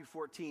 in Matthew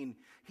 14,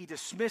 he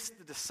dismissed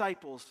the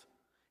disciples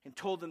and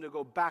told them to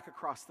go back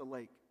across the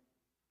lake.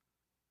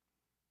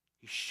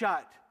 He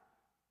shut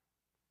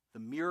the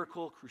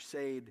miracle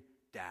crusade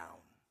down.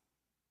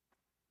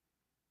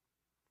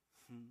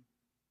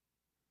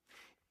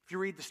 If you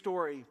read the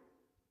story,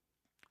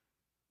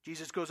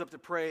 Jesus goes up to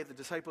pray. The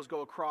disciples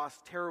go across.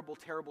 Terrible,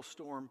 terrible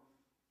storm.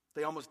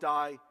 They almost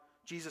die.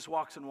 Jesus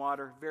walks in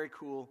water. Very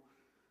cool.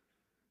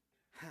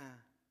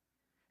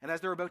 And as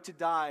they're about to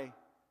die,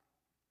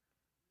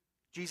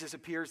 Jesus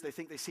appears. They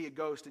think they see a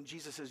ghost. And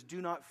Jesus says,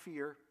 do not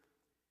fear.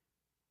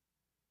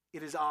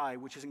 It is I,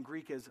 which is in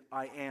Greek as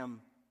I am.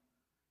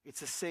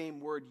 It's the same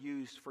word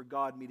used for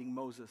God meeting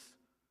Moses.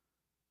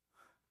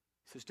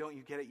 He says, don't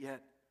you get it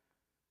yet?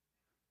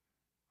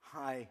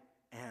 I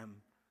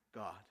am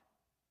God.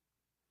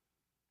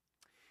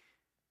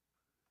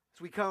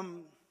 As we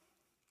come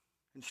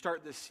and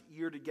start this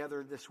year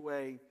together this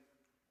way,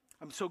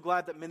 I'm so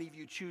glad that many of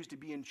you choose to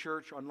be in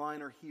church,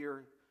 online or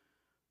here,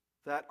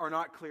 that are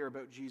not clear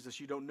about Jesus.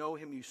 You don't know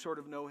him, you sort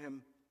of know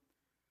him.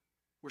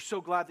 We're so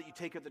glad that you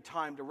take the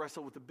time to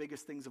wrestle with the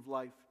biggest things of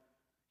life.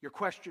 Your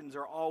questions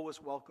are always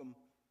welcome.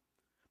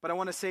 But I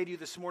want to say to you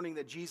this morning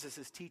that Jesus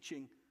is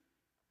teaching,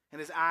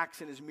 and his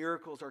acts and his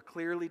miracles are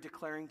clearly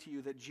declaring to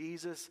you that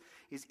Jesus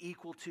is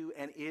equal to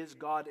and is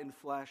God in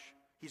flesh.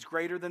 He's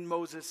greater than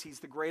Moses. He's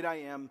the great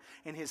I am.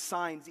 And his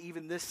signs,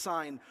 even this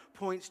sign,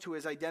 points to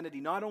his identity.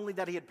 Not only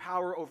that he had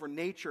power over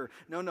nature,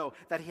 no,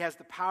 that he has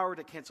the power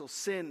to cancel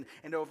sin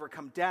and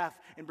overcome death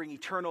and bring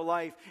eternal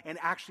life and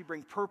actually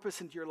bring purpose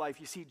into your life.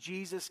 You see,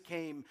 Jesus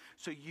came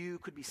so you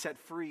could be set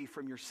free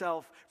from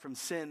yourself, from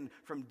sin,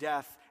 from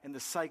death, and the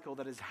cycle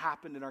that has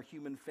happened in our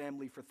human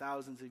family for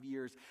thousands of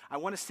years. I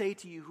want to say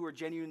to you who are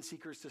genuine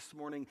seekers this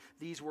morning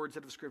these words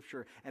out of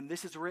Scripture, and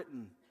this is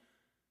written,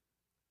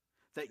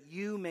 that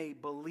you may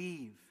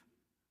believe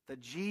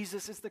that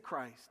Jesus is the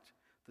Christ,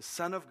 the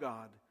Son of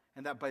God,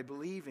 and that by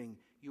believing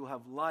you will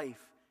have life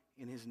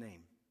in his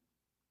name.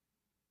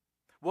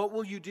 What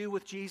will you do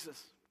with Jesus?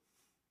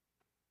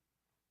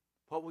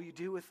 What will you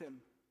do with him?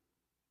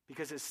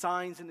 Because his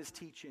signs and his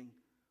teaching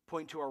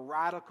point to a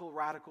radical,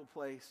 radical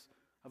place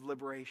of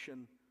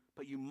liberation,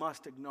 but you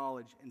must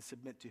acknowledge and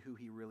submit to who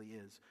he really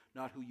is,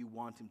 not who you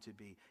want him to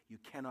be. You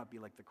cannot be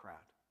like the crowd.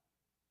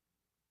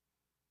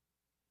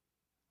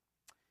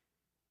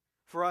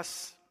 For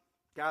us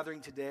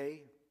gathering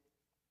today,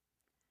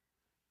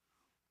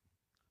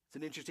 it's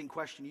an interesting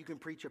question. You can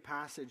preach a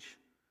passage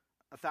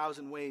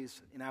 1,000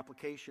 ways in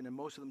application, and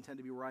most of them tend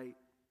to be right.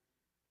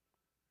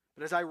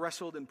 But as I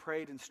wrestled and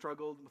prayed and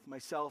struggled with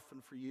myself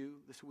and for you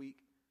this week,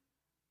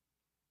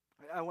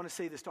 I want to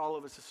say this to all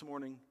of us this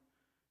morning.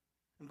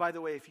 And by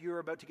the way, if you're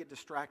about to get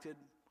distracted,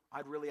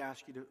 I'd really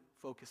ask you to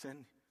focus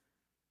in.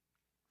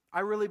 I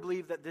really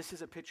believe that this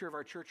is a picture of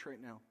our church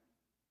right now.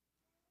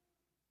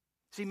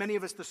 See, many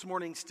of us this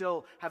morning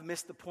still have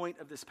missed the point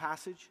of this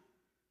passage.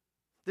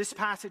 This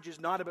passage is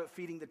not about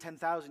feeding the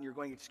 10,000. You're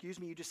going, excuse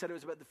me, you just said it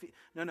was about the feed.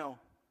 No.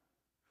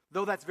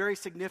 Though that's very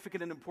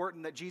significant and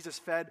important that Jesus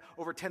fed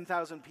over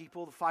 10,000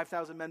 people, the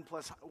 5,000 men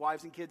plus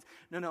wives and kids.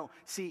 No.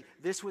 See,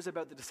 this was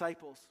about the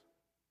disciples.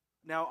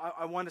 Now,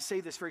 I want to say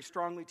this very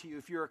strongly to you.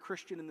 If you're a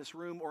Christian in this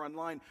room or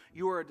online,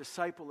 you are a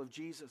disciple of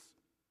Jesus.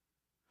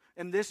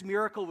 And this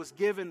miracle was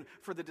given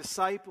for the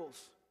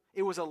disciples.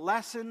 It was a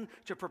lesson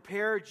to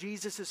prepare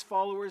Jesus'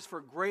 followers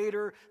for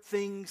greater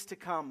things to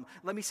come.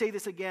 Let me say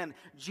this again.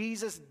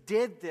 Jesus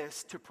did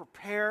this to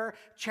prepare,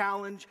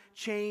 challenge,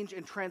 change,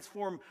 and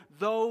transform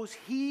those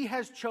he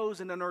has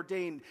chosen and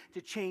ordained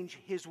to change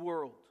his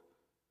world.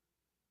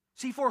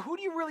 C4, who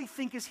do you really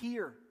think is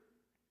here?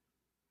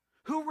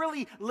 Who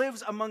really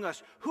lives among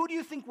us? Who do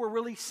you think we're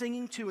really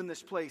singing to in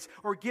this place,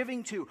 or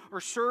giving to, or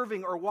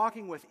serving, or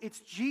walking with? It's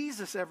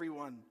Jesus,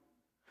 everyone.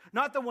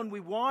 Not the one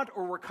we want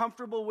or we're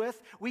comfortable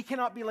with. We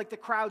cannot be like the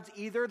crowds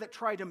either that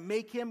try to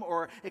make him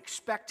or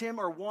expect him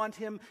or want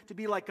him to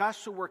be like us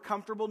so we're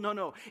comfortable.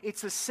 No.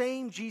 It's the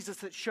same Jesus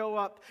that showed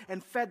up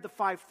and fed the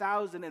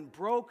 5,000 and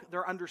broke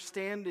their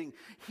understanding.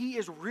 He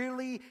is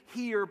really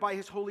here by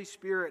his Holy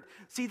Spirit.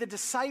 See, the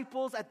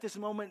disciples at this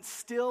moment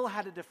still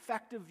had a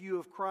defective view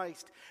of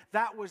Christ.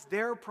 That was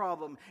their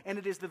problem, and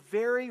it is the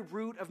very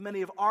root of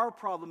many of our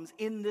problems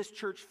in this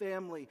church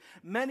family.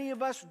 Many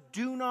of us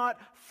do not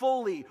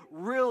fully,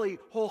 really,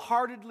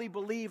 wholeheartedly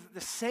believe that the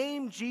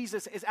same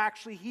Jesus is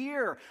actually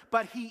here,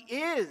 but he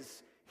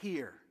is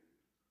here.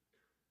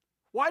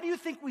 Why do you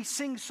think we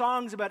sing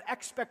songs about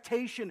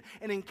expectation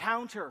and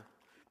encounter?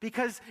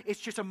 Because it's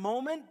just a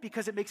moment?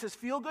 Because it makes us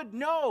feel good?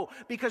 No,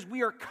 because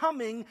we are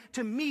coming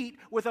to meet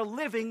with a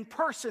living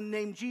person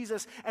named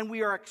Jesus, and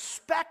we are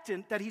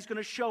expectant that he's going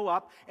to show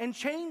up and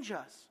change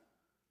us.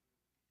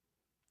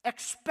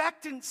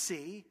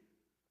 Expectancy,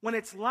 when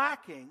it's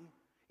lacking,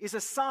 is a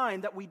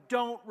sign that we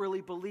don't really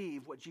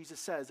believe what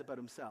Jesus says about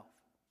himself.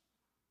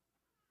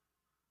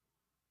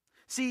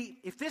 See,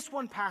 if this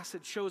one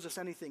passage shows us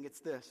anything,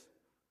 it's this.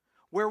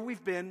 Where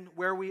we've been,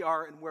 where we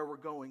are, and where we're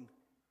going.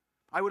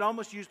 I would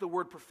almost use the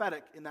word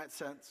prophetic in that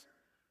sense.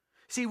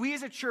 See, we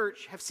as a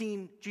church have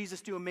seen Jesus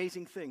do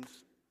amazing things.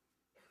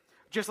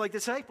 Just like the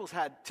disciples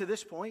had to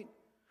this point.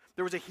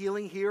 There was a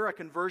healing here, a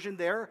conversion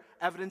there,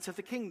 evidence of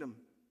the kingdom.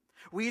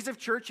 We as a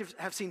church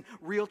have seen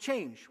real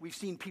change. We've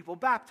seen people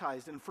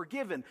baptized and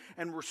forgiven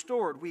and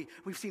restored. We've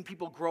seen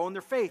people grow in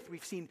their faith.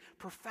 We've seen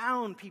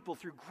profound people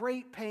through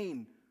great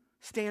pain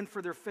stand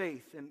for their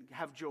faith and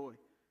have joy.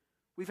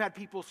 We've had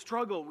people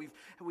struggle.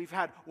 We've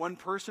had one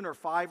person or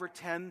 5 or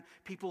 10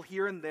 people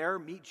here and there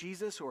meet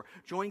Jesus or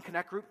join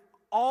Connect Group.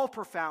 All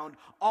profound,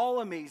 all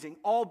amazing,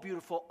 all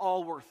beautiful,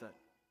 all worth it.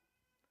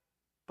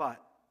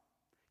 But,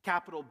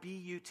 capital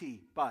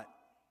B-U-T, but,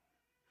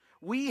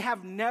 we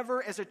have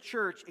never as a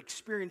church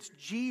experienced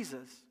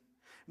Jesus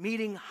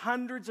meeting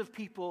hundreds of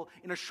people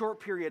in a short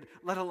period,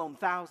 let alone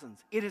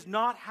thousands. It has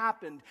not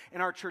happened in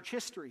our church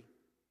history.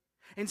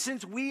 And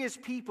since we as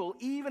people,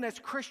 even as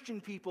Christian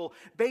people,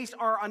 base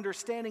our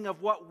understanding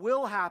of what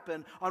will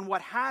happen on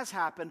what has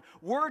happened,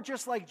 we're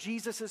just like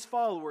Jesus'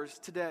 followers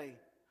today.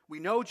 We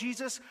know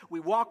Jesus,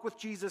 we walk with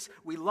Jesus,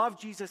 we love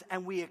Jesus,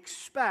 and we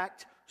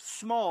expect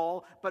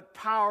small but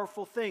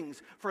powerful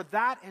things. For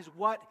that is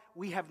what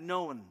we have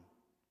known.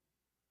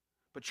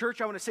 But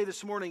church, I want to say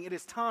this morning, it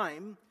is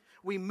time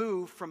we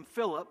move from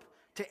Philip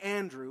to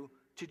Andrew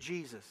to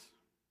Jesus.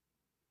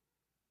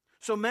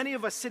 So many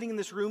of us sitting in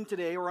this room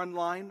today or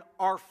online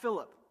are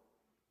Philip.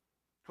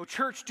 Oh,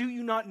 church, do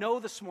you not know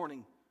this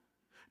morning?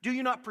 Do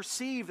you not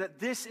perceive that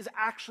this is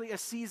actually a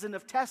season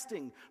of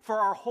testing for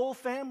our whole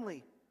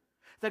family?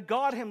 That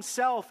God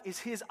himself is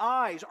his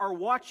eyes are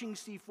watching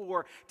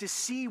C4 to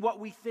see what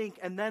we think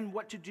and then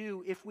what to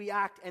do if we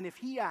act and if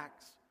he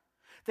acts.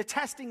 The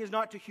testing is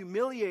not to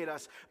humiliate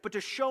us, but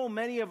to show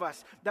many of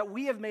us that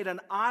we have made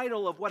an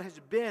idol of what has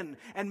been,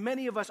 and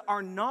many of us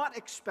are not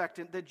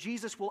expectant that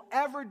Jesus will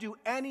ever do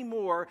any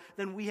more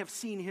than we have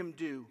seen him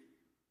do.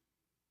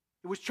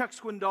 It was Chuck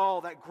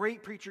Swindoll, that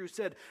great preacher, who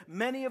said,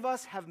 many of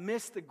us have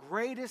missed the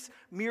greatest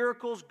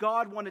miracles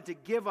God wanted to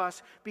give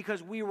us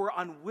because we were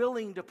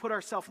unwilling to put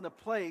ourselves in the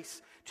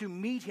place to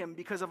meet him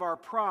because of our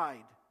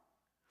pride.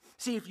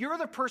 See, if you're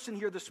the person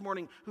here this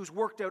morning who's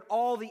worked out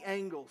all the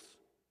angles,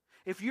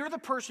 if you're the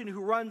person who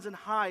runs and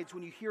hides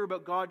when you hear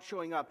about God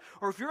showing up,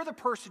 or if you're the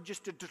person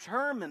just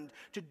determined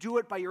to do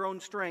it by your own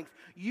strength,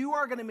 you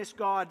are going to miss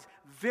God's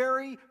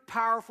very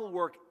powerful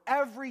work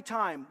every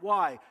time.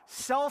 Why?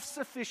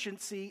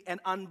 Self-sufficiency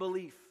and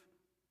unbelief.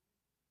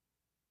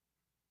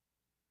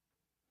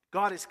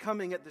 God is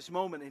coming at this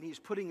moment, and he's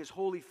putting his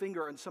holy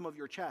finger on some of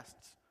your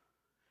chests.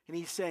 And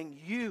he's saying,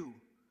 you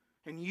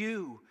and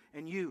you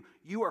and you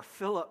are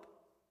Philip.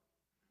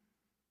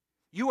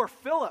 You are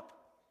Philip.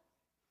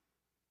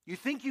 You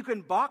think you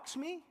can box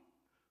me?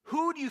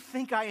 Who do you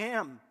think I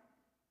am?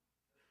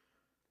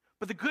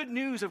 But the good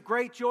news of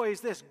great joy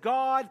is this: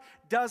 God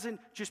doesn't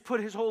just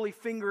put his holy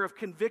finger of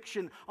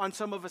conviction on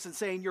some of us and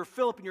saying, you're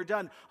Philip and you're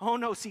done. Oh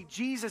no, see,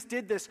 Jesus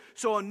did this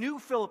so a new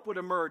Philip would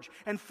emerge.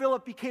 And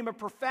Philip became a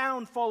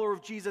profound follower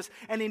of Jesus.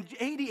 And in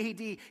 80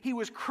 AD, he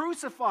was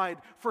crucified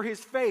for his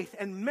faith.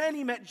 And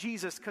many met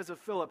Jesus because of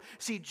Philip.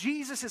 See,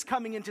 Jesus is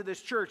coming into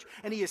this church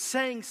and he is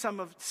saying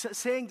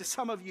to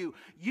some of you,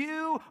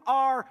 you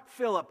are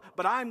Philip,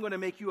 but I'm going to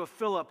make you a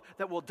Philip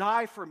that will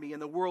die for me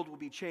and the world will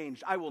be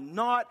changed. I will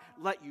not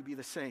let you be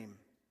the same.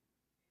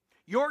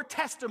 Your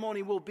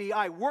testimony will be,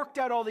 I worked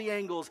out all the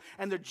angles,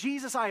 and the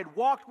Jesus I had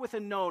walked with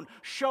and known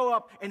show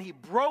up, and he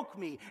broke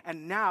me,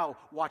 and now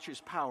watch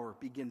his power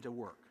begin to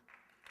work.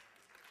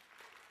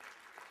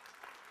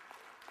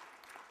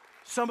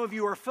 Some of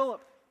you are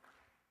Philip.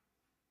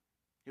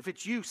 If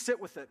it's you, sit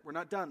with it. We're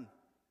not done.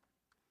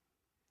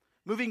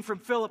 Moving from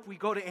Philip, we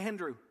go to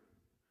Andrew.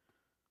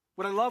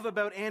 What I love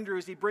about Andrew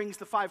is he brings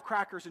the 5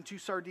 crackers and 2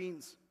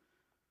 sardines.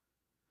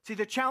 See,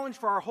 the challenge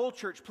for our whole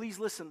church, please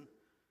listen,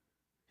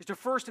 is to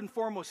first and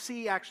foremost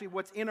see actually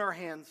what's in our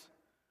hands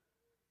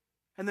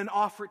and then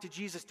offer it to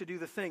Jesus to do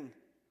the thing.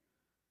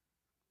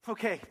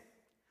 Okay,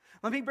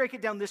 let me break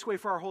it down this way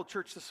for our whole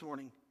church this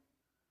morning.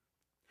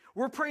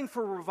 We're praying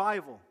for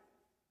revival.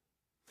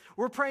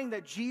 We're praying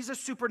that Jesus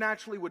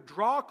supernaturally would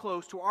draw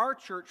close to our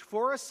church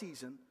for a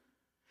season,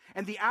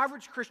 and the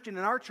average Christian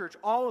in our church,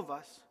 all of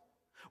us,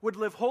 would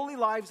live holy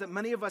lives that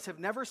many of us have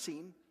never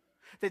seen,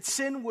 that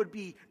sin would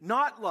be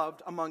not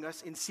loved among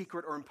us in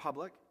secret or in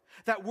public,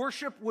 that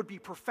worship would be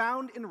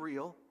profound and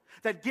real,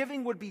 that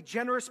giving would be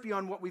generous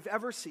beyond what we've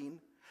ever seen,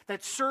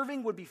 that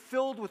serving would be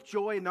filled with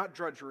joy and not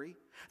drudgery,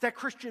 that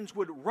Christians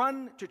would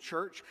run to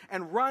church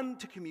and run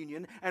to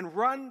communion and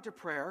run to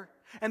prayer,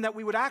 and that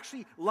we would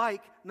actually not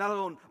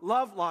alone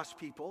love lost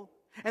people,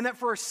 and that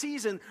for a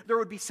season there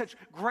would be such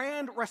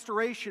grand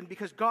restoration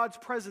because God's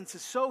presence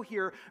is so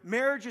here,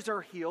 marriages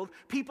are healed,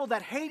 people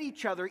that hate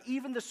each other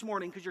even this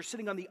morning because you're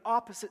sitting on the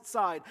opposite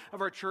side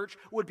of our church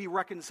would be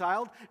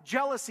reconciled,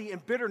 jealousy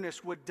and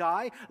bitterness would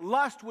die,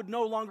 lust would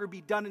no longer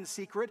be done in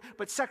secret,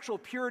 but sexual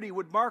purity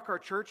would mark our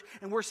church,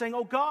 and we're saying,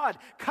 oh God,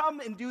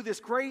 come and do this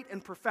great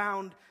and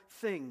profound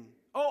thing.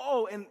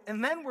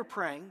 And then we're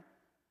praying,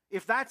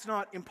 if that's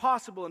not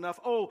impossible enough,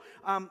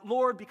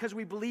 Lord, because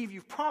we believe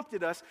you've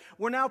prompted us,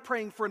 we're now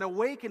praying for an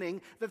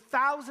awakening that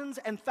thousands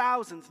and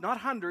thousands, not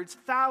hundreds,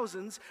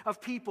 thousands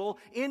of people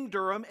in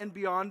Durham and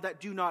beyond that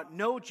do not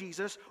know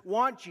Jesus,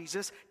 want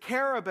Jesus,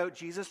 care about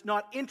Jesus,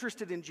 not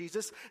interested in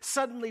Jesus,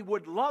 suddenly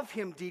would love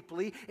him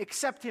deeply,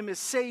 accept him as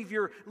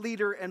Savior,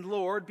 leader, and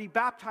Lord, be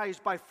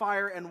baptized by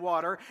fire and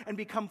water, and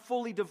become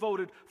fully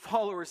devoted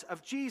followers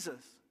of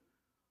Jesus.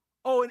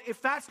 Oh, and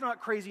if that's not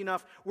crazy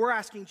enough, we're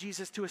asking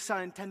Jesus to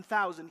assign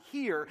 10,000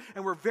 here,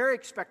 and we're very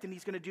expectant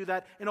he's going to do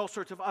that in all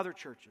sorts of other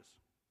churches.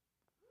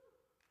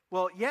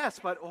 Well, yes,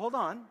 but hold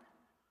on.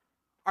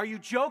 Are you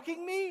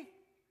joking me?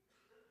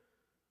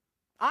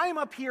 I'm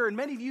up here, and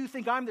many of you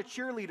think I'm the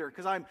cheerleader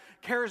because I'm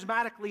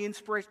charismatically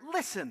inspirational.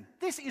 Listen,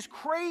 this is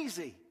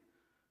crazy.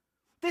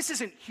 This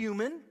isn't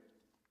human.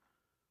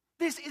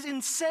 This is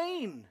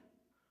insane.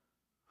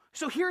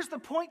 So here's the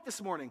point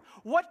this morning.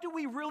 What do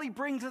we really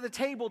bring to the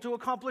table to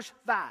accomplish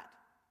that?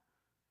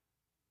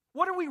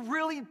 What are we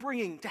really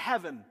bringing to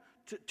heaven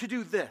to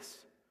do this?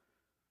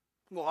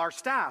 Well, our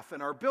staff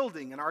and our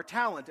building and our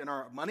talent and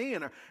our money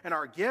and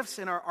our gifts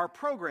and our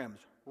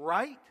programs,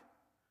 right?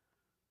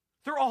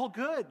 They're all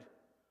good.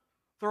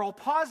 They're all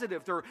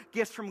positive. They're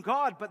gifts from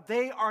God, but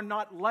they are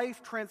not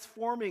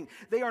life-transforming.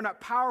 They are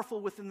not powerful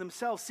within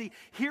themselves. See,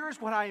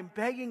 here's what I am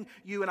begging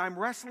you, and I'm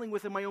wrestling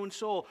with in my own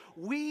soul.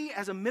 We,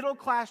 as a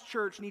middle-class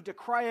church, need to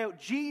cry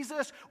out,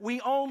 Jesus, we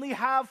only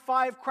have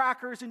 5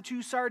 crackers and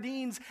 2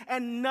 sardines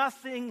and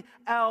nothing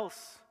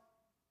else.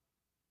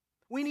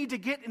 We need to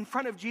get in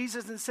front of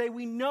Jesus and say,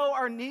 we know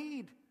our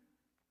need.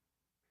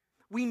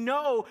 We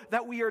know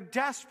that we are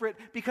desperate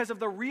because of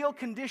the real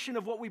condition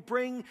of what we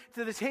bring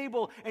to the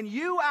table. And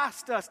you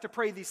asked us to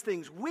pray these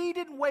things. We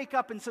didn't wake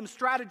up in some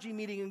strategy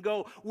meeting and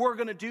go, we're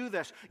going to do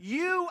this.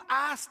 You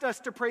asked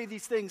us to pray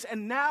these things,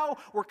 and now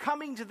we're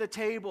coming to the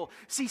table.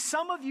 See,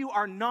 some of you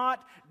are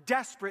not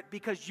desperate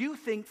because you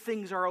think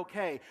things are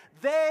okay.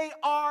 They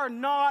are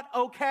not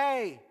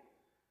okay.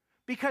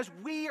 Because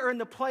we are in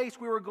the place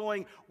where we're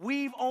going,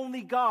 we've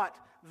only got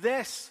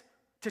this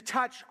to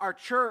touch our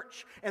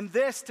church, and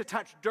this to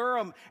touch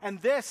Durham,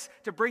 and this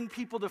to bring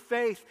people to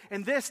faith,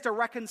 and this to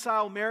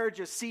reconcile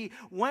marriages. See,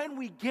 when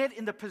we get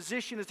in the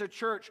position as a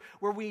church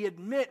where we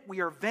admit we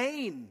are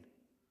vain,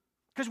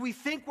 because we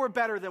think we're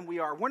better than we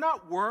are. We're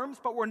not worms,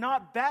 but we're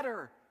not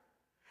better.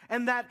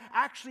 And that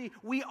actually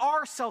we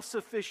are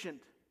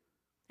self-sufficient.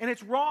 And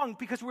it's wrong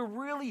because we're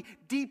really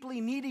deeply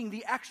needing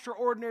the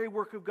extraordinary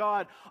work of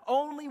God.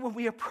 Only when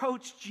we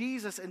approach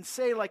Jesus and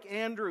say, like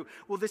Andrew,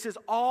 well, this is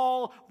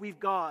all we've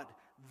got,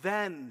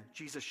 then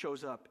Jesus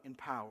shows up in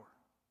power.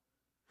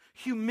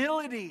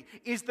 Humility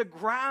is the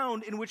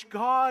ground in which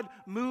God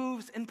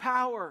moves in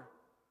power.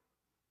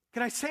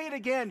 Can I say it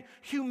again?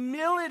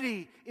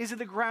 Humility is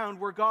the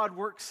ground where God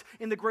works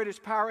in the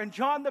greatest power. And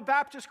John the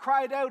Baptist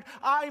cried out,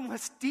 I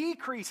must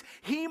decrease,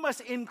 he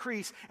must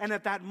increase. And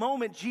at that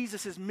moment,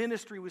 Jesus'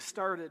 ministry was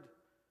started.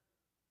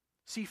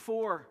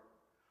 C4,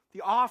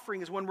 the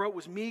offering, as one wrote,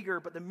 was meager,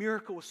 but the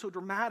miracle was so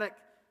dramatic.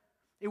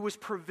 It was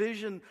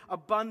provision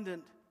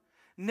abundant.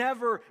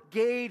 Never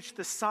gauge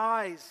the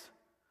size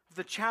of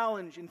the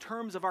challenge in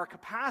terms of our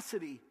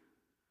capacity.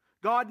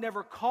 God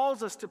never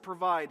calls us to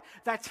provide.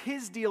 That's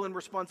his deal and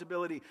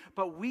responsibility.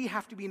 But we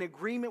have to be in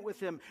agreement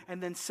with him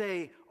and then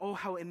say, oh,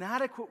 how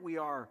inadequate we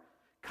are.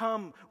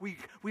 Come, we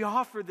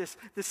offer this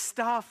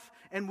stuff,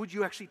 and would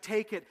you actually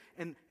take it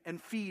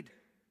and feed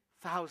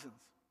thousands?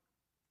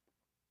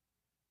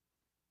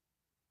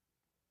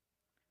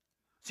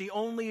 See,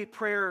 only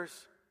prayers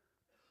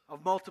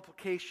of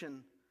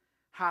multiplication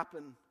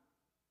happen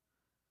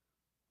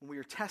when we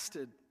are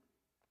tested.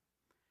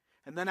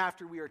 And then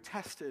after we are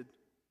tested,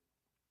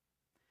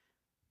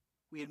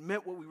 we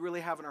admit what we really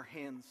have in our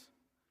hands.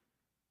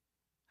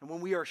 And when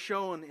we are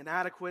shown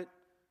inadequate,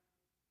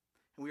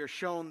 and we are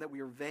shown that we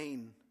are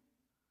vain,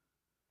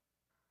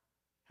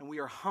 and we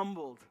are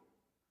humbled,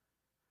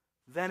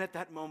 then at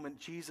that moment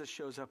Jesus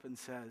shows up and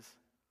says,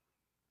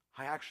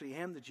 I actually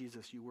am the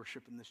Jesus you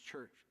worship in this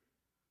church.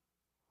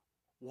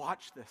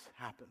 Watch this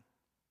happen.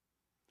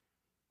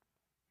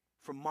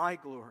 For my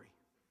glory,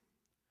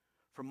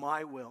 for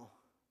my will,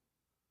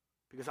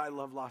 because I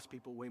love lost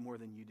people way more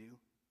than you do.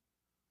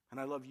 And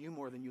I love you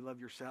more than you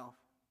love yourself.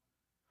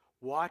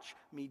 Watch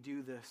me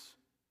do this.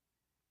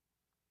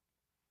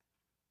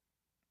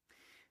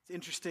 It's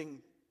interesting.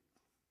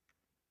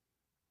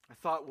 I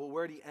thought, well,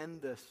 where do you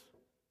end this?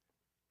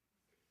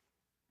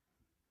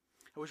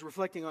 I was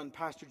reflecting on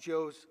Pastor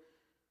Joe's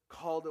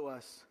call to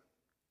us,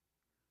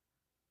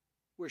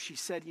 where she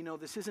said,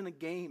 this isn't a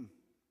game.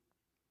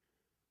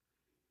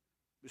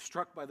 I was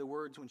struck by the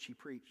words when she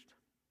preached.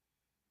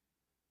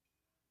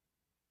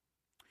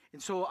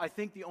 And so I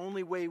think the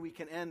only way we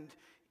can end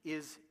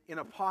is in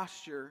a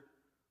posture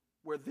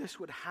where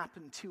this would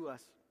happen to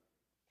us.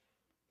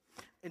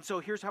 And so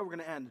here's how we're going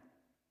to end.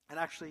 And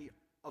actually,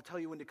 I'll tell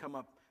you when to come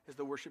up as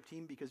the worship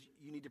team, because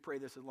you need to pray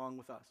this along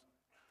with us.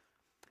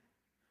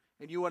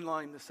 And you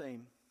online the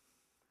same.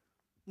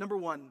 Number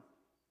one,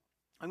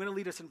 I'm going to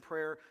lead us in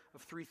prayer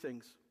of three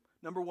things.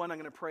 Number one, I'm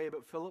going to pray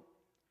about Philip.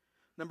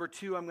 Number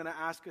two, I'm going to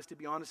ask us to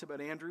be honest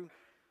about Andrew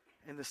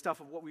and the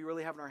stuff of what we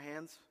really have in our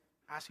hands,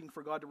 asking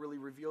for God to really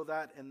reveal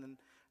that, and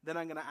then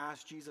I'm going to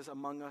ask Jesus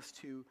among us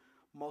to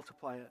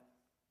multiply it.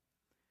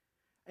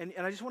 And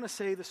I just want to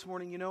say this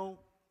morning,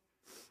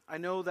 I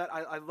know that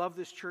I love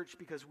this church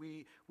because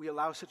we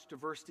allow such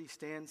diversity.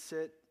 Stand,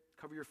 sit,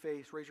 cover your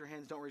face, raise your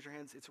hands, don't raise your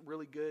hands. It's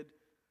really good.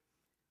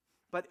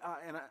 But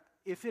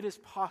if it is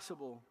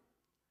possible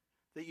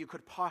that you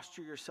could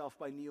posture yourself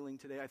by kneeling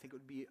today, I think it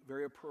would be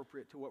very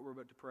appropriate to what we're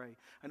about to pray.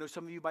 I know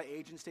some of you by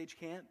age and stage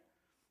can't.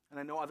 And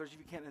I know others of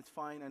you can't, and it's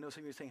fine. I know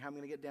some of you are saying, how am I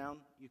going to get down?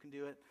 You can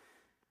do it.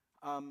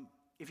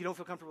 If you don't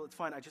feel comfortable, it's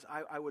fine.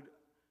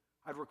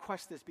 I'd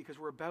request this because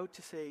we're about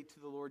to say to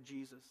the Lord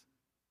Jesus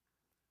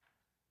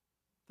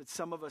that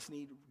some of us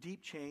need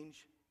deep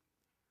change.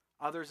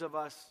 Others of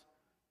us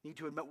need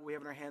to admit what we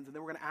have in our hands. And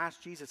then we're going to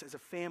ask Jesus as a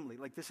family.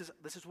 Like this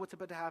is what's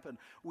about to happen.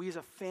 We as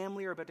a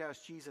family are about to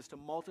ask Jesus to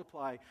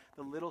multiply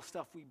the little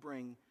stuff we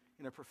bring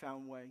in a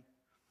profound way.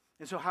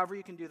 And so however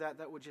you can do that,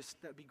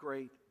 that'd be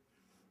great.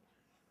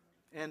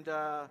 And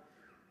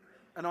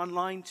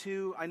online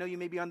too, I know you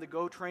may be on the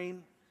GO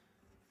train.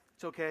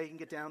 It's okay, you can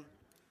get down.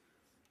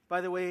 By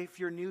the way, if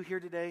you're new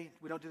here today,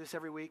 we don't do this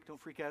every week. Don't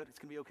freak out, it's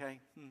going to be okay.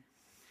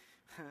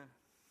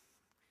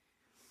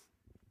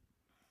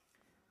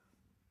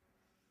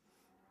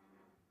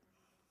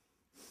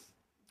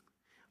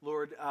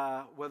 Lord,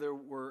 whether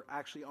we're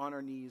actually on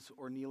our knees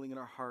or kneeling in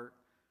our heart,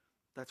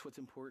 that's what's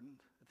important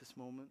at this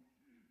moment.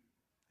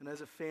 And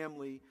as a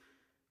family,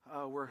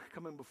 we're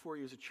coming before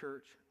you as a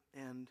church,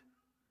 and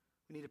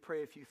we need to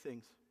pray a few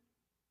things.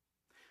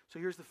 So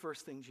here's the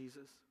first thing,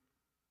 Jesus.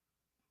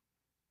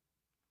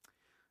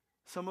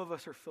 Some of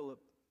us are Philip.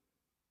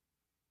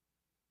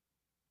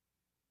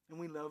 And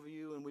we love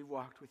you and we've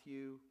walked with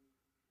you,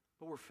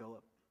 but we're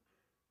Philip.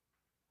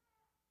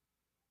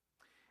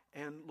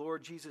 And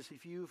Lord Jesus,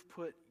 if you've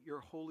put your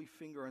holy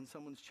finger on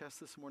someone's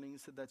chest this morning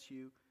and said that's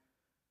you,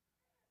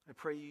 I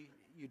pray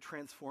you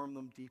transform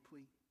them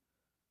deeply.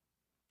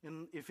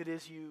 And if it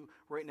is you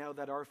right now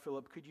that are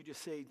Philip, could you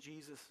just say,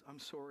 Jesus, I'm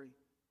sorry.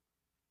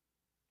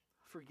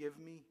 Forgive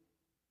me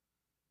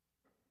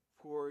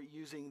for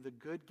using the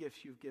good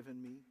gifts you've given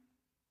me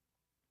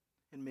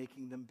and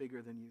making them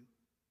bigger than you.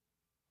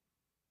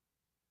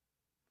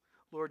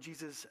 Lord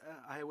Jesus,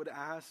 I would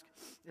ask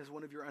as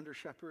one of your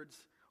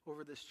under-shepherds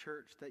over this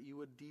church that you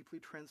would deeply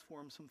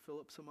transform some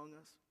Philips among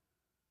us.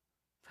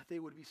 that they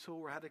would be so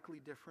radically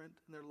different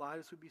and their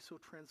lives would be so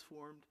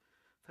transformed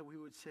that we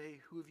would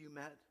say, "Who have you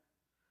met?"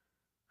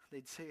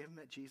 They'd say, "I've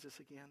met Jesus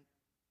again."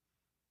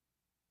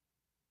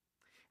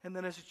 And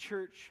then as a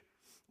church,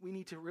 we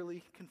need to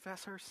really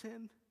confess our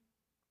sin.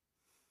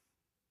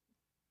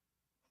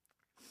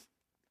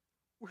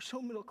 We're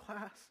so middle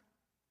class.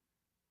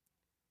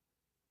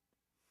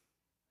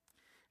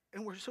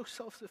 And we're so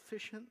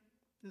self-sufficient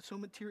and so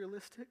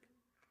materialistic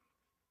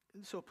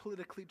and so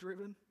politically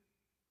driven.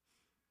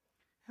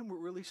 And we're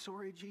really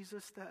sorry,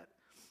 Jesus, that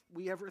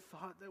we ever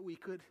thought that we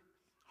could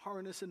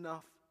harness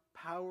enough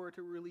power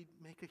to really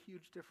make a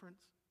huge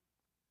difference.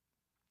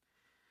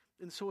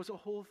 And so as a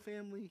whole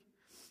family,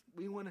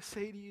 we want to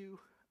say to you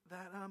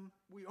that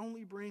we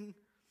only bring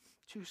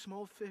 2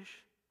 small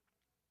fish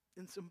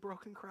and some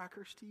broken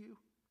crackers to you.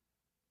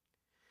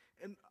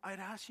 And I'd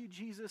ask you,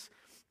 Jesus,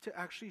 to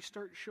actually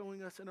start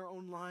showing us in our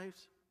own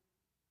lives.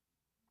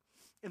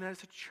 And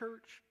as a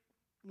church,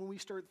 when we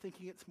start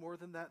thinking it's more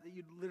than that, that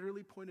you'd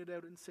literally point it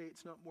out and say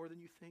it's not more than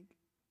you think.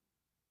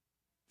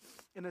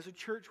 And as a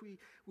church, we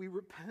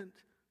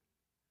repent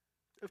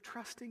of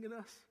trusting in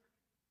us,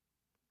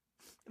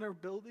 in our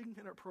building,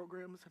 in our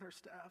programs, in our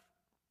staff,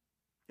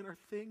 in our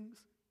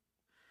things.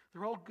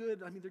 They're all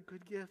good. I mean, they're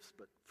good gifts,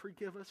 but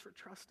forgive us for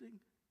trusting.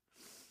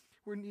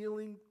 We're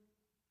kneeling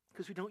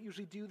because we don't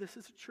usually do this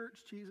as a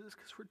church, Jesus,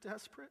 because we're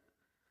desperate.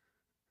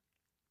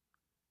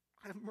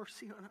 Have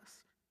mercy on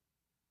us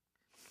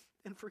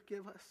and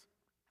forgive us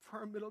for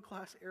our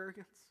middle-class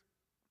arrogance.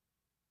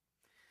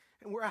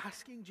 And we're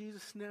asking,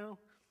 Jesus, now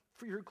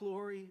for your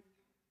glory,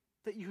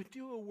 that you would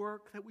do a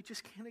work that we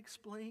just can't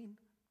explain.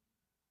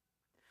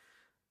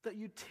 That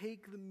you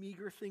take the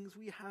meager things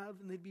we have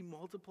and they'd be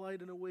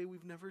multiplied in a way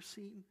we've never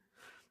seen.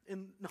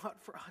 And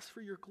not for us, for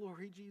your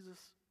glory,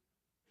 Jesus.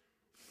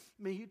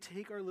 May you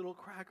take our little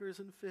crackers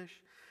and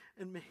fish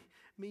and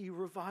may you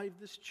revive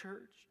this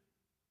church.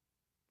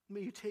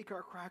 May you take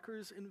our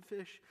crackers and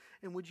fish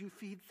and would you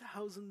feed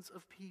thousands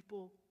of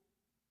people.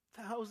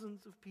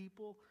 Thousands of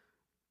people.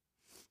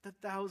 That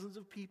thousands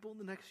of people in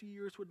the next few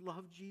years would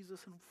love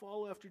Jesus and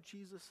follow after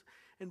Jesus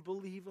and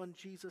believe on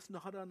Jesus,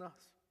 not on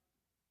us.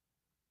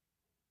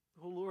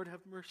 Oh Lord,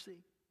 have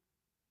mercy.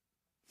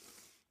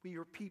 May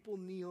your people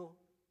kneel.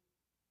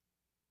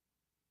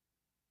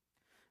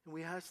 And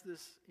we ask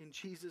this in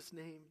Jesus'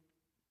 name.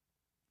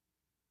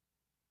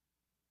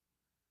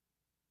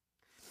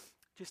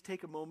 Just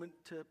take a moment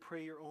to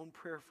pray your own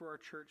prayer for our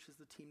church as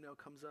the team now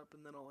comes up,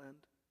 and then I'll end.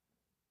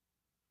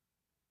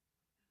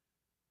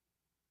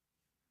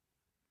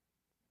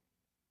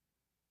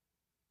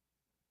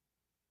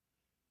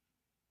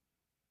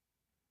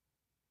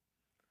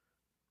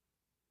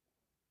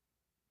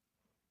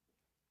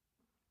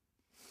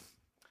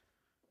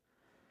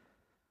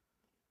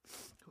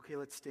 Okay,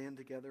 let's stand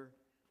together.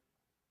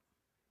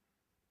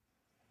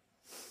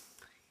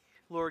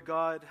 Lord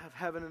God of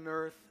heaven and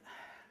earth,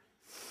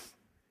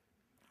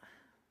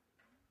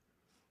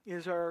 it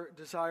is our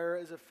desire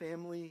as a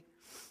family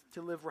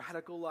to live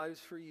radical lives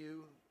for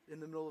you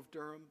in the middle of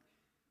Durham.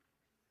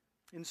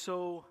 And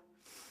so,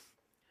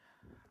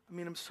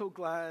 I'm so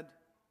glad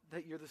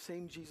that you're the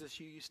same Jesus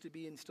you used to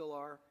be and still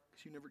are,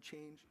 because you never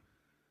change.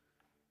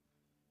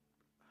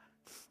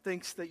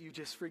 Thanks that you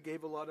just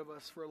forgave a lot of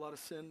us for a lot of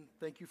sin.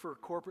 Thank you for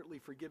corporately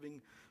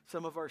forgiving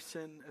some of our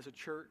sin as a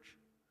church.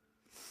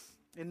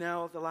 And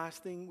now the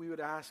last thing we would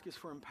ask is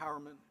for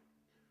empowerment.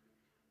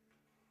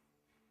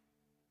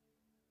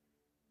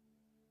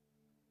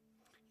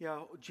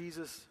 Yeah,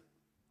 Jesus,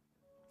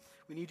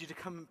 we need you to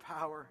come in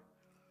power,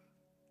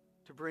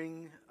 to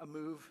bring a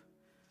move,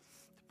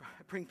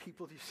 to bring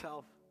people to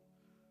yourself.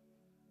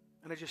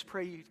 And I just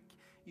pray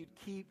you'd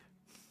keep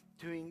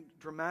doing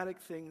dramatic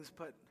things,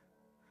 but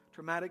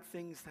dramatic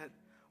things that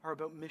are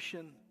about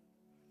mission.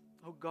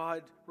 Oh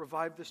God,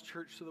 revive this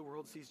church so the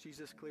world sees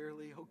Jesus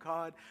clearly. Oh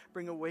God,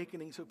 bring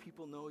awakening so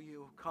people know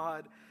you. Oh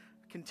God,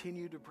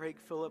 continue to break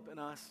Philip and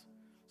us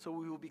so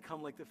we will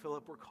become like the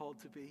Philip we're called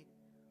to be.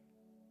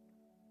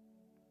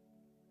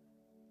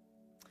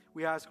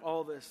 We ask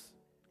all this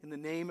in the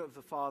name of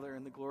the Father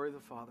and the glory of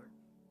the Father.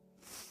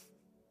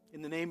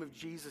 In the name of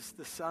Jesus,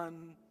 the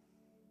Son,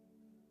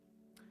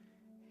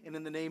 and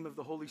in the name of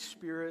the Holy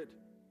Spirit,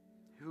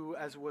 who,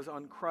 as was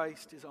on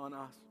Christ, is on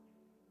us.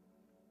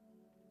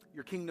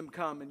 Your kingdom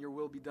come and your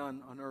will be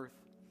done on earth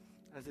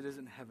as it is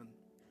in heaven.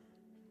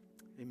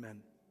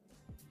 Amen.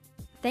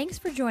 Thanks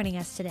for joining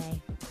us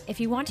today. If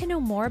you want to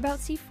know more about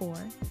C4,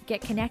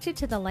 get connected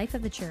to the life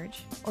of the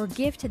church, or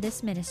give to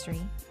this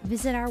ministry,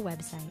 visit our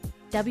website,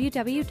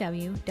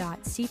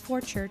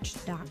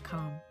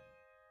 www.c4church.com.